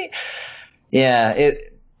 really? Yeah,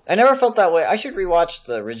 I never felt that way. I should rewatch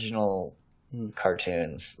the original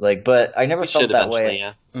cartoons. Like, but I never felt that way.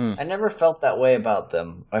 Yeah. I never felt that way about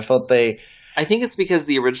them. I think it's because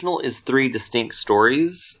the original is 3 distinct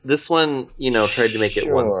stories. This one, tried to make it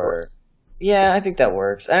one story. Yeah, I think that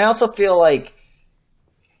works. And I also feel like,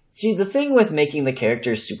 see, the thing with making the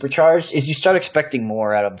characters supercharged is you start expecting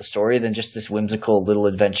more out of the story than just this whimsical little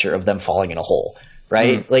adventure of them falling in a hole,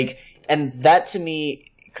 right? Like, and that to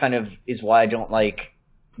me kind of is why I didn't like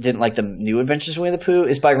the New Adventures of Winnie the Pooh,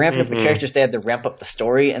 is by ramping up the characters, they had to ramp up the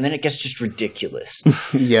story, and then it gets just ridiculous.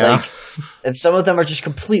 Yeah. And some of them are just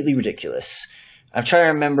completely ridiculous. I'm trying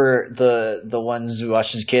to remember the ones we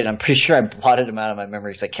watched as a kid. I'm pretty sure I blotted them out of my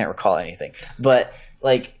memory because I can't recall anything. But,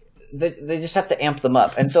 like, they just have to amp them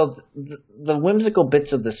up. And so the whimsical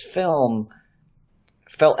bits of this film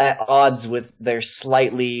felt at odds with their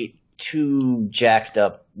slightly too jacked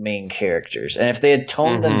up main characters. And if they had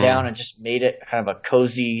toned them down and just made it kind of a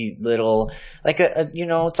cozy little, like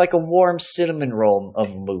it's like a warm cinnamon roll of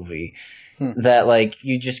a movie that like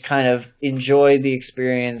you just kind of enjoy the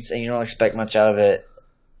experience and you don't expect much out of it.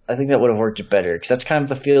 I think that would have worked better because that's kind of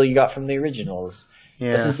the feel you got from the originals.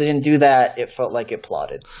 Yeah. But since they didn't do that, it felt like it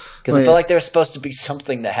plotted. Because it felt like there was supposed to be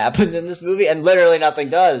something that happened in this movie, and literally nothing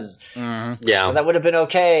does. Yeah. But that would have been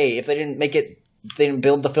okay if they didn't make it they didn't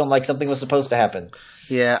build the film like something was supposed to happen.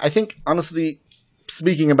 Yeah, I think, honestly,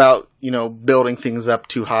 speaking about, building things up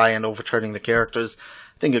too high and overturning the characters,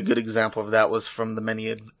 I think a good example of that was from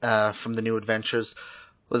the New Adventures,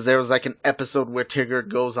 there was like an episode where Tigger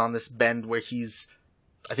goes on this bend where he's,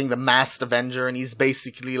 I think, the masked Avenger, and he's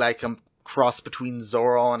basically like a cross between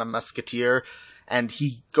Zorro and a Musketeer, and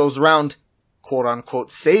he goes around,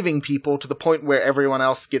 quote-unquote, saving people to the point where everyone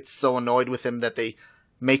else gets so annoyed with him that they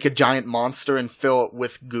make a giant monster and fill it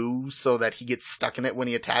with goo so that he gets stuck in it when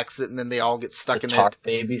he attacks it, and then they all get stuck in it.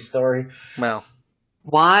 Baby story. Well,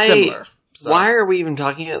 why? Similar. So. Why are we even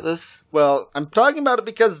talking about this? Well, I'm talking about it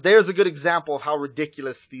because there's a good example of how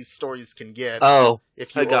ridiculous these stories can get. Oh,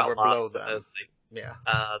 if you I got overblow lost. them. I was like, yeah.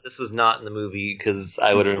 This was not in the movie because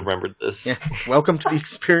I would have remembered this. Yeah. Welcome to the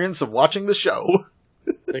experience of watching the show.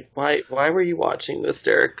 Like, why were you watching this,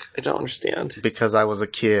 Derek? I don't understand. Because I was a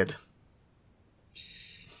kid.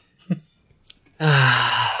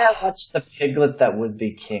 I watched the Piglet That Would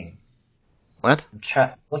Be King. What?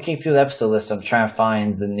 I'm looking through the episode list. I'm trying to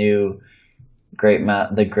find the new Great Mouse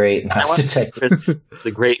Detective.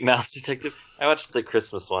 The Great Mouse Detective. I watched the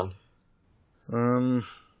Christmas one.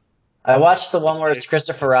 I watched the one where it's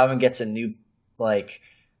Christopher Robin gets a new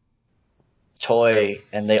toy,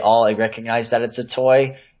 and they all recognize that it's a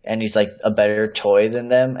toy, and he's like a better toy than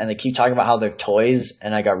them, and they keep talking about how they're toys,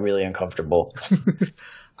 and I got really uncomfortable.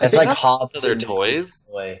 It's like Hobbs. Their toys?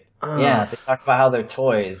 Yeah, they talk about how they're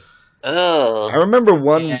toys. Oh. I remember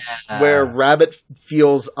one where Rabbit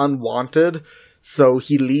feels unwanted, so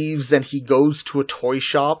he leaves and he goes to a toy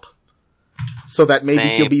shop so that maybe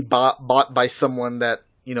he'll be bought by someone that,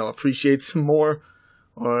 appreciates him more.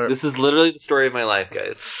 Or this is literally the story of my life,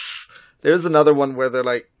 guys. There's another one where they're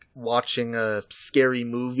like watching a scary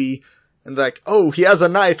movie and they're like, oh, he has a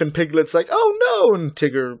knife, and Piglet's like, oh no, and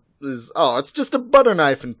Tigger is, oh, it's just a butter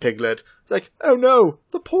knife, and Piglet. It's like, oh no,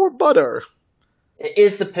 the poor butter. It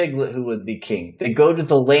is the Piglet Who Would Be King. They go to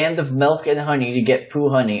the land of milk and honey to get Pooh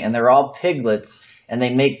honey, and they're all piglets, and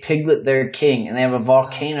they make Piglet their king, and they have a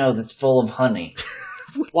volcano that's full of honey.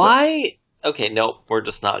 Why? Okay, nope, we're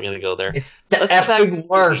just not going to go there. It's the effing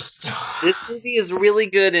worst. This movie is really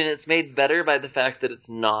good, and it's made better by the fact that it's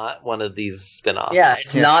not one of these spin-offs. Yeah,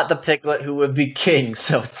 it's not the Piglet Who Would Be King,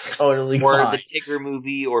 so it's totally or fine. the Tigger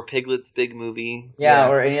movie, or Piglet's Big Movie. Yeah,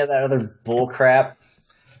 or any of that other bullcrap.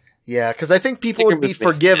 Yeah, because I think people would be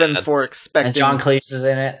forgiven for expecting... And John Cleese is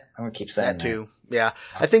in it. I'm going to keep saying that. too. Yeah,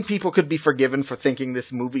 I think people could be forgiven for thinking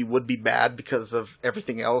this movie would be bad because of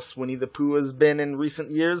everything else Winnie the Pooh has been in recent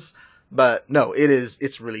years. But no,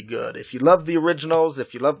 it's really good. If you love the originals,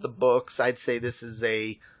 if you love the books, I'd say this is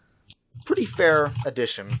a pretty fair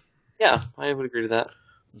addition. Yeah, I would agree to that.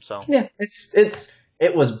 So yeah,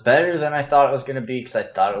 it was better than I thought it was going to be, because I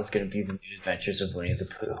thought it was going to be the New Adventures of Winnie the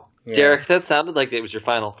Pooh. Yeah. Derek, that sounded like it was your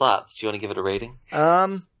final thoughts. Do you want to give it a rating?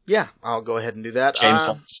 Yeah, I'll go ahead and do that. James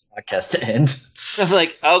wants this podcast to end. I'm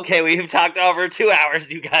like, okay, we've talked over 2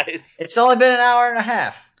 hours, you guys. It's only been an hour and a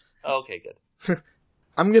half. Okay, good.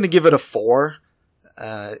 I'm going to give it a 4.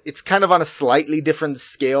 It's kind of on a slightly different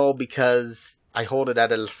scale because I hold it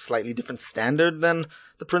at a slightly different standard than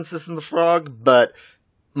The Princess and the Frog, but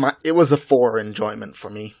it was a 4 enjoyment for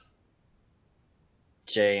me.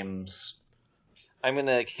 James. I'm going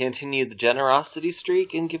to continue the generosity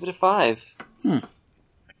streak and give it a 5.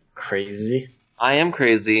 Crazy. I am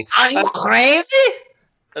crazy. Are you crazy?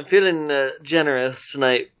 I'm feeling generous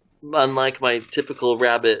tonight, unlike my typical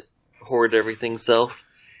rabbit hoard everything self.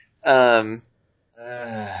 Yeah,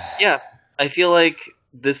 I feel like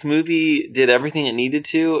this movie did everything it needed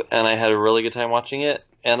to, and I had a really good time watching it,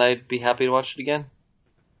 and I'd be happy to watch it again.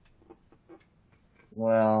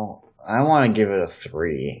 Well, I want to give it a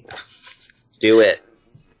 3. Do it.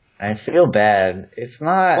 I feel bad. It's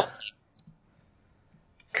not...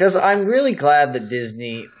 Because I'm really glad that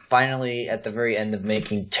Disney finally, at the very end of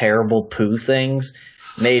making terrible Pooh things,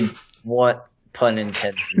 made what, pun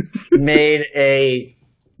intended, made a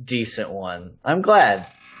decent one. I'm glad.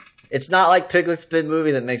 It's not like Piglet's Big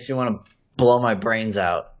Movie that makes you want to blow my brains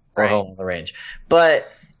out or Home on the Range. But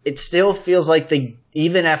it still feels like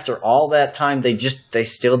even after all that time, they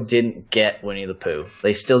still didn't get Winnie the Pooh.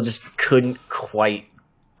 They still just couldn't quite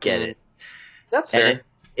get it. That's fair. And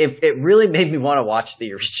it really made me want to watch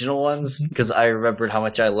the original ones, because I remembered how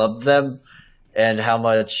much I loved them and how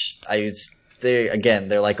much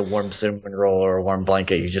they're like a warm cinnamon roll or a warm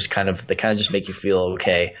blanket. They kind of just make you feel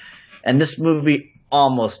okay. And this movie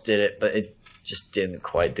almost did it, but it just didn't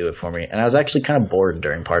quite do it for me. And I was actually kind of bored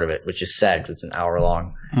during part of it, which is sad because it's an hour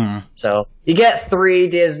long. So you get 3,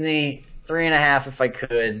 Disney, 3.5 if I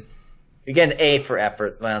could. You get an A for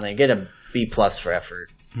effort. Well, you get a B+ for effort.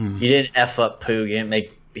 You didn't F up Pooh. You didn't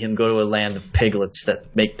make him go to a land of piglets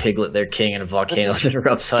that make Piglet their king and a volcano that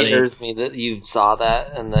erupts honey. It scares me that you saw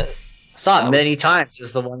that and that... I saw it many times. It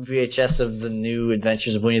was the one VHS of the new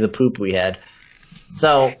Adventures of Winnie the Pooh we had.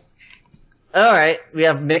 So, all right. We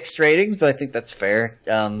have mixed ratings, but I think that's fair.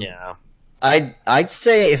 Yeah. I'd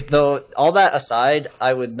say, all that aside,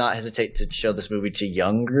 I would not hesitate to show this movie to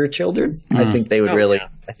younger children. I think they would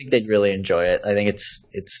I think they'd really enjoy it. I think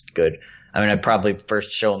it's good. I mean, I'd probably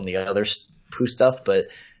first show them the other Pooh stuff, but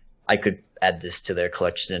I could add this to their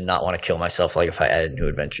collection and not want to kill myself like if I added new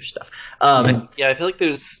adventure stuff. Yeah, I feel like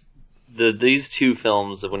there's these two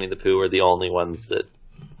films of Winnie the Pooh are the only ones that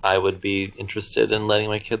I would be interested in letting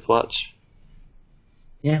my kids watch.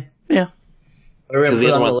 Yeah. Yeah. We're going to put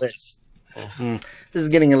the on other the ones- list. This is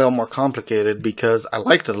getting a little more complicated because I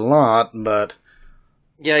liked it a lot, but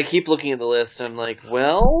Yeah, I keep looking at the list and I'm like,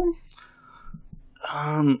 well...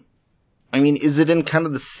 I mean, is it in kind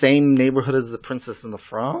of the same neighborhood as The Princess and the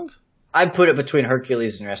Frog? I'd put it between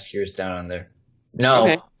Hercules and Rescuers Down Under. No,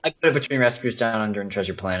 Okay. I'd put it between Rescuers Down Under and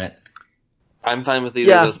Treasure Planet. I'm fine with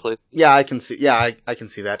either of those places. Yeah, I can see. Yeah, I can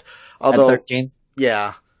see that. At Although, 13.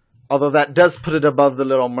 yeah, although that does put it above The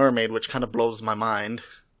Little Mermaid, which kind of blows my mind.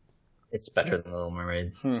 It's better than Little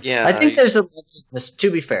Mermaid. Yeah, I think there's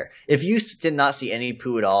to be fair, if you did not see any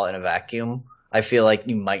Pooh at all in a vacuum, I feel like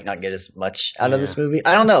you might not get as much out of this movie.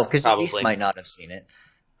 I don't know, because Elise might not have seen it.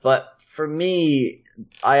 But for me,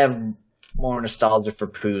 I have more nostalgia for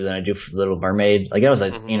Pooh than I do for Little Mermaid. Like, that was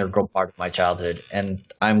an integral part of my childhood, and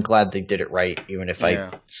I'm glad they did it right, even if I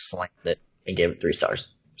slammed it and gave it 3 stars.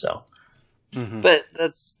 So, But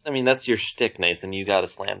that's your shtick, Nathan. You gotta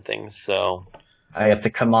slam things, so... I have to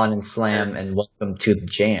come on and slam and welcome to the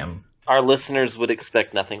jam. Our listeners would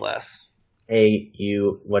expect nothing less. Hey,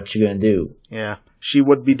 what you gonna do? Yeah, she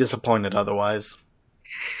would be disappointed otherwise.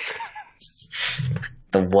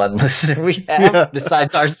 The one listener we have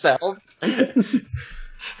besides ourselves. It's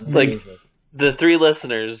like the 3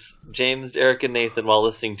 listeners, James, Derek, and Nathan, while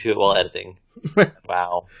listening to it while editing.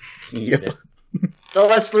 Wow. Yep. So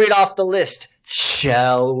let's read off the list,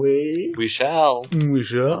 shall we? We shall. We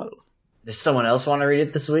shall. Does someone else want to read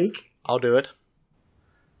it this week? I'll do it.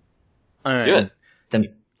 All right. Do it. Then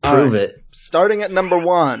prove it. Starting at number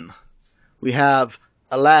 1, we have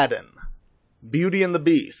Aladdin, Beauty and the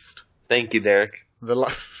Beast, Thank you, Derek. The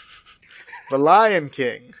Lion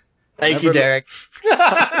King. Thank you, Derek.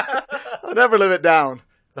 I'll never live it down.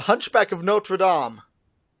 The Hunchback of Notre Dame.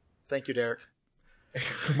 Thank you, Derek.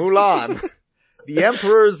 Mulan, The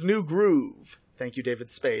Emperor's New Groove. Thank you,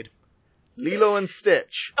 David Spade. Lilo and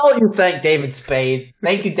Stitch. Oh, you thank David Spade.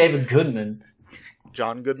 Thank you, David Goodman.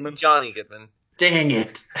 John Goodman. Johnny Goodman. Dang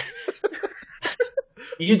it.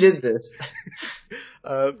 You did this.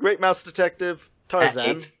 Great Mouse Detective.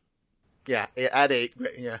 Tarzan. At 8. Yeah, at 8.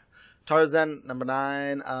 Yeah. Tarzan, number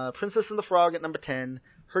 9. Princess and the Frog at number 10.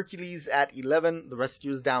 Hercules at 11. The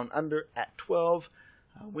Rescuers Down Under at 12.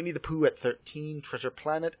 Winnie the Pooh at 13. Treasure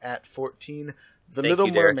Planet at 14. The Little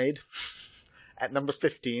Mermaid at number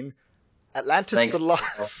 15. Atlantis the Lost...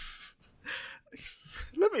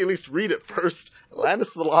 Let me at least read it first.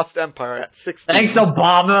 Atlantis the Lost Empire at 16. Thanks,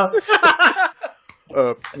 Obama.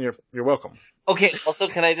 You're welcome. Okay, also,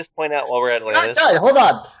 can I just point out while we're at Atlantis? Hold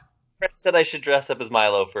on. Fred said I should dress up as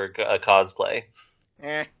Milo for a cosplay.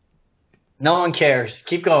 No one cares.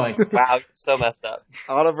 Keep going. Wow, you're so messed up.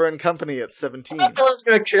 Oliver and Company at 17. I thought I was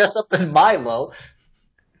going to dress up as Milo.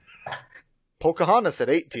 Pocahontas at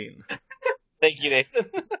 18. Thank you, Nathan.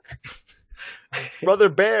 Brother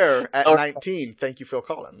Bear at 19. Thank you, Phil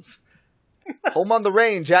Collins. Home on the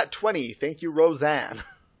Range at 20. Thank you, Roseanne.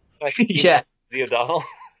 Yeah. O'Donnell.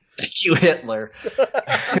 Thank you, Hitler.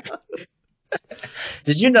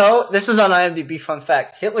 Did you know, this is on IMDb, fun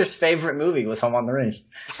fact, Hitler's favorite movie was Home on the Range.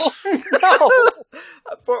 No!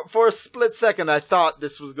 For a split second, I thought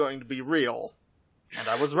this was going to be real. And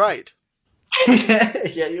I was right.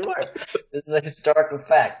 Yeah, you are. This is a historical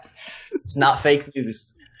fact. It's not fake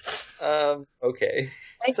news. Okay.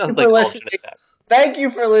 Thank Sounds you like for listening. alternate facts. Thank you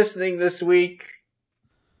for listening this week.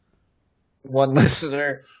 One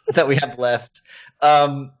listener that we have left.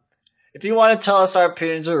 If you want to tell us our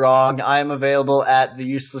opinions are wrong, I am available at The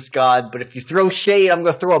Useless God, but if you throw shade, I'm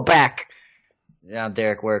going to throw it back. Now,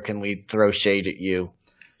 Derek, where can we throw shade at you?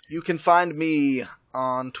 You can find me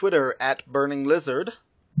on Twitter at Burning Lizard.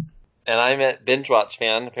 And I'm at Binge Watch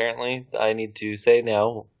Fan, apparently. I need to say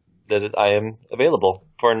now that I am available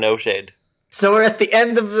for no shade. So we're at the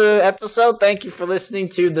end of the episode. Thank you for listening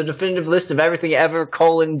to the definitive list of everything ever,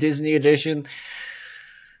 Disney edition.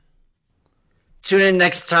 Tune in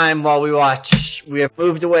next time while we watch. We have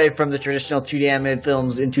moved away from the traditional 2D animated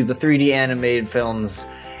films into the 3D animated films.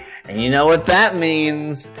 And you know what that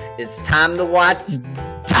means. It's time to watch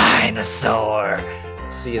Dinosaur.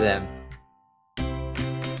 See you then.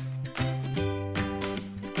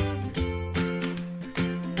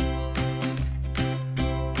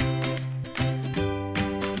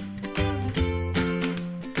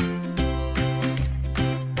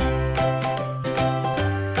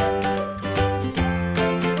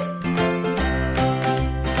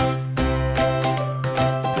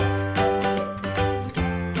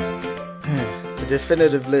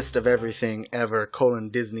 Definitive list of everything ever,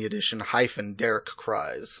 Disney edition, Derek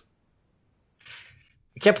cries.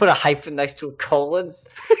 You can't put a hyphen next to a colon.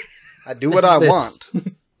 I do what I want.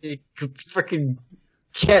 You freaking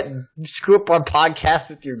can't screw up our podcast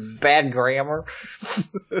with your bad grammar.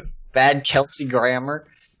 Bad Kelsey grammar.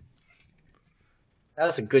 That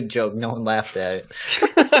was a good joke. No one laughed at it.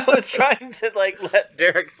 I was trying to let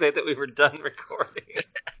Derek say that we were done recording.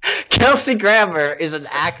 Kelsey Grammer is an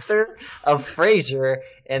actor of Frasier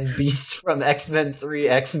and Beast from X-Men 3,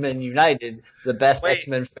 X-Men United, the best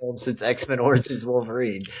X-Men film since X-Men Origins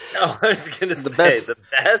Wolverine. Oh, I was going to say the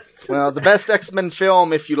best? Well, the best X-Men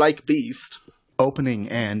film if you like Beast. Opening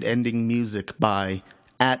and ending music by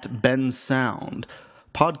 @BenSound.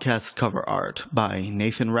 Podcast cover art by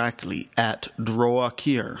Nathan Rackley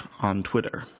 @Droakir on Twitter.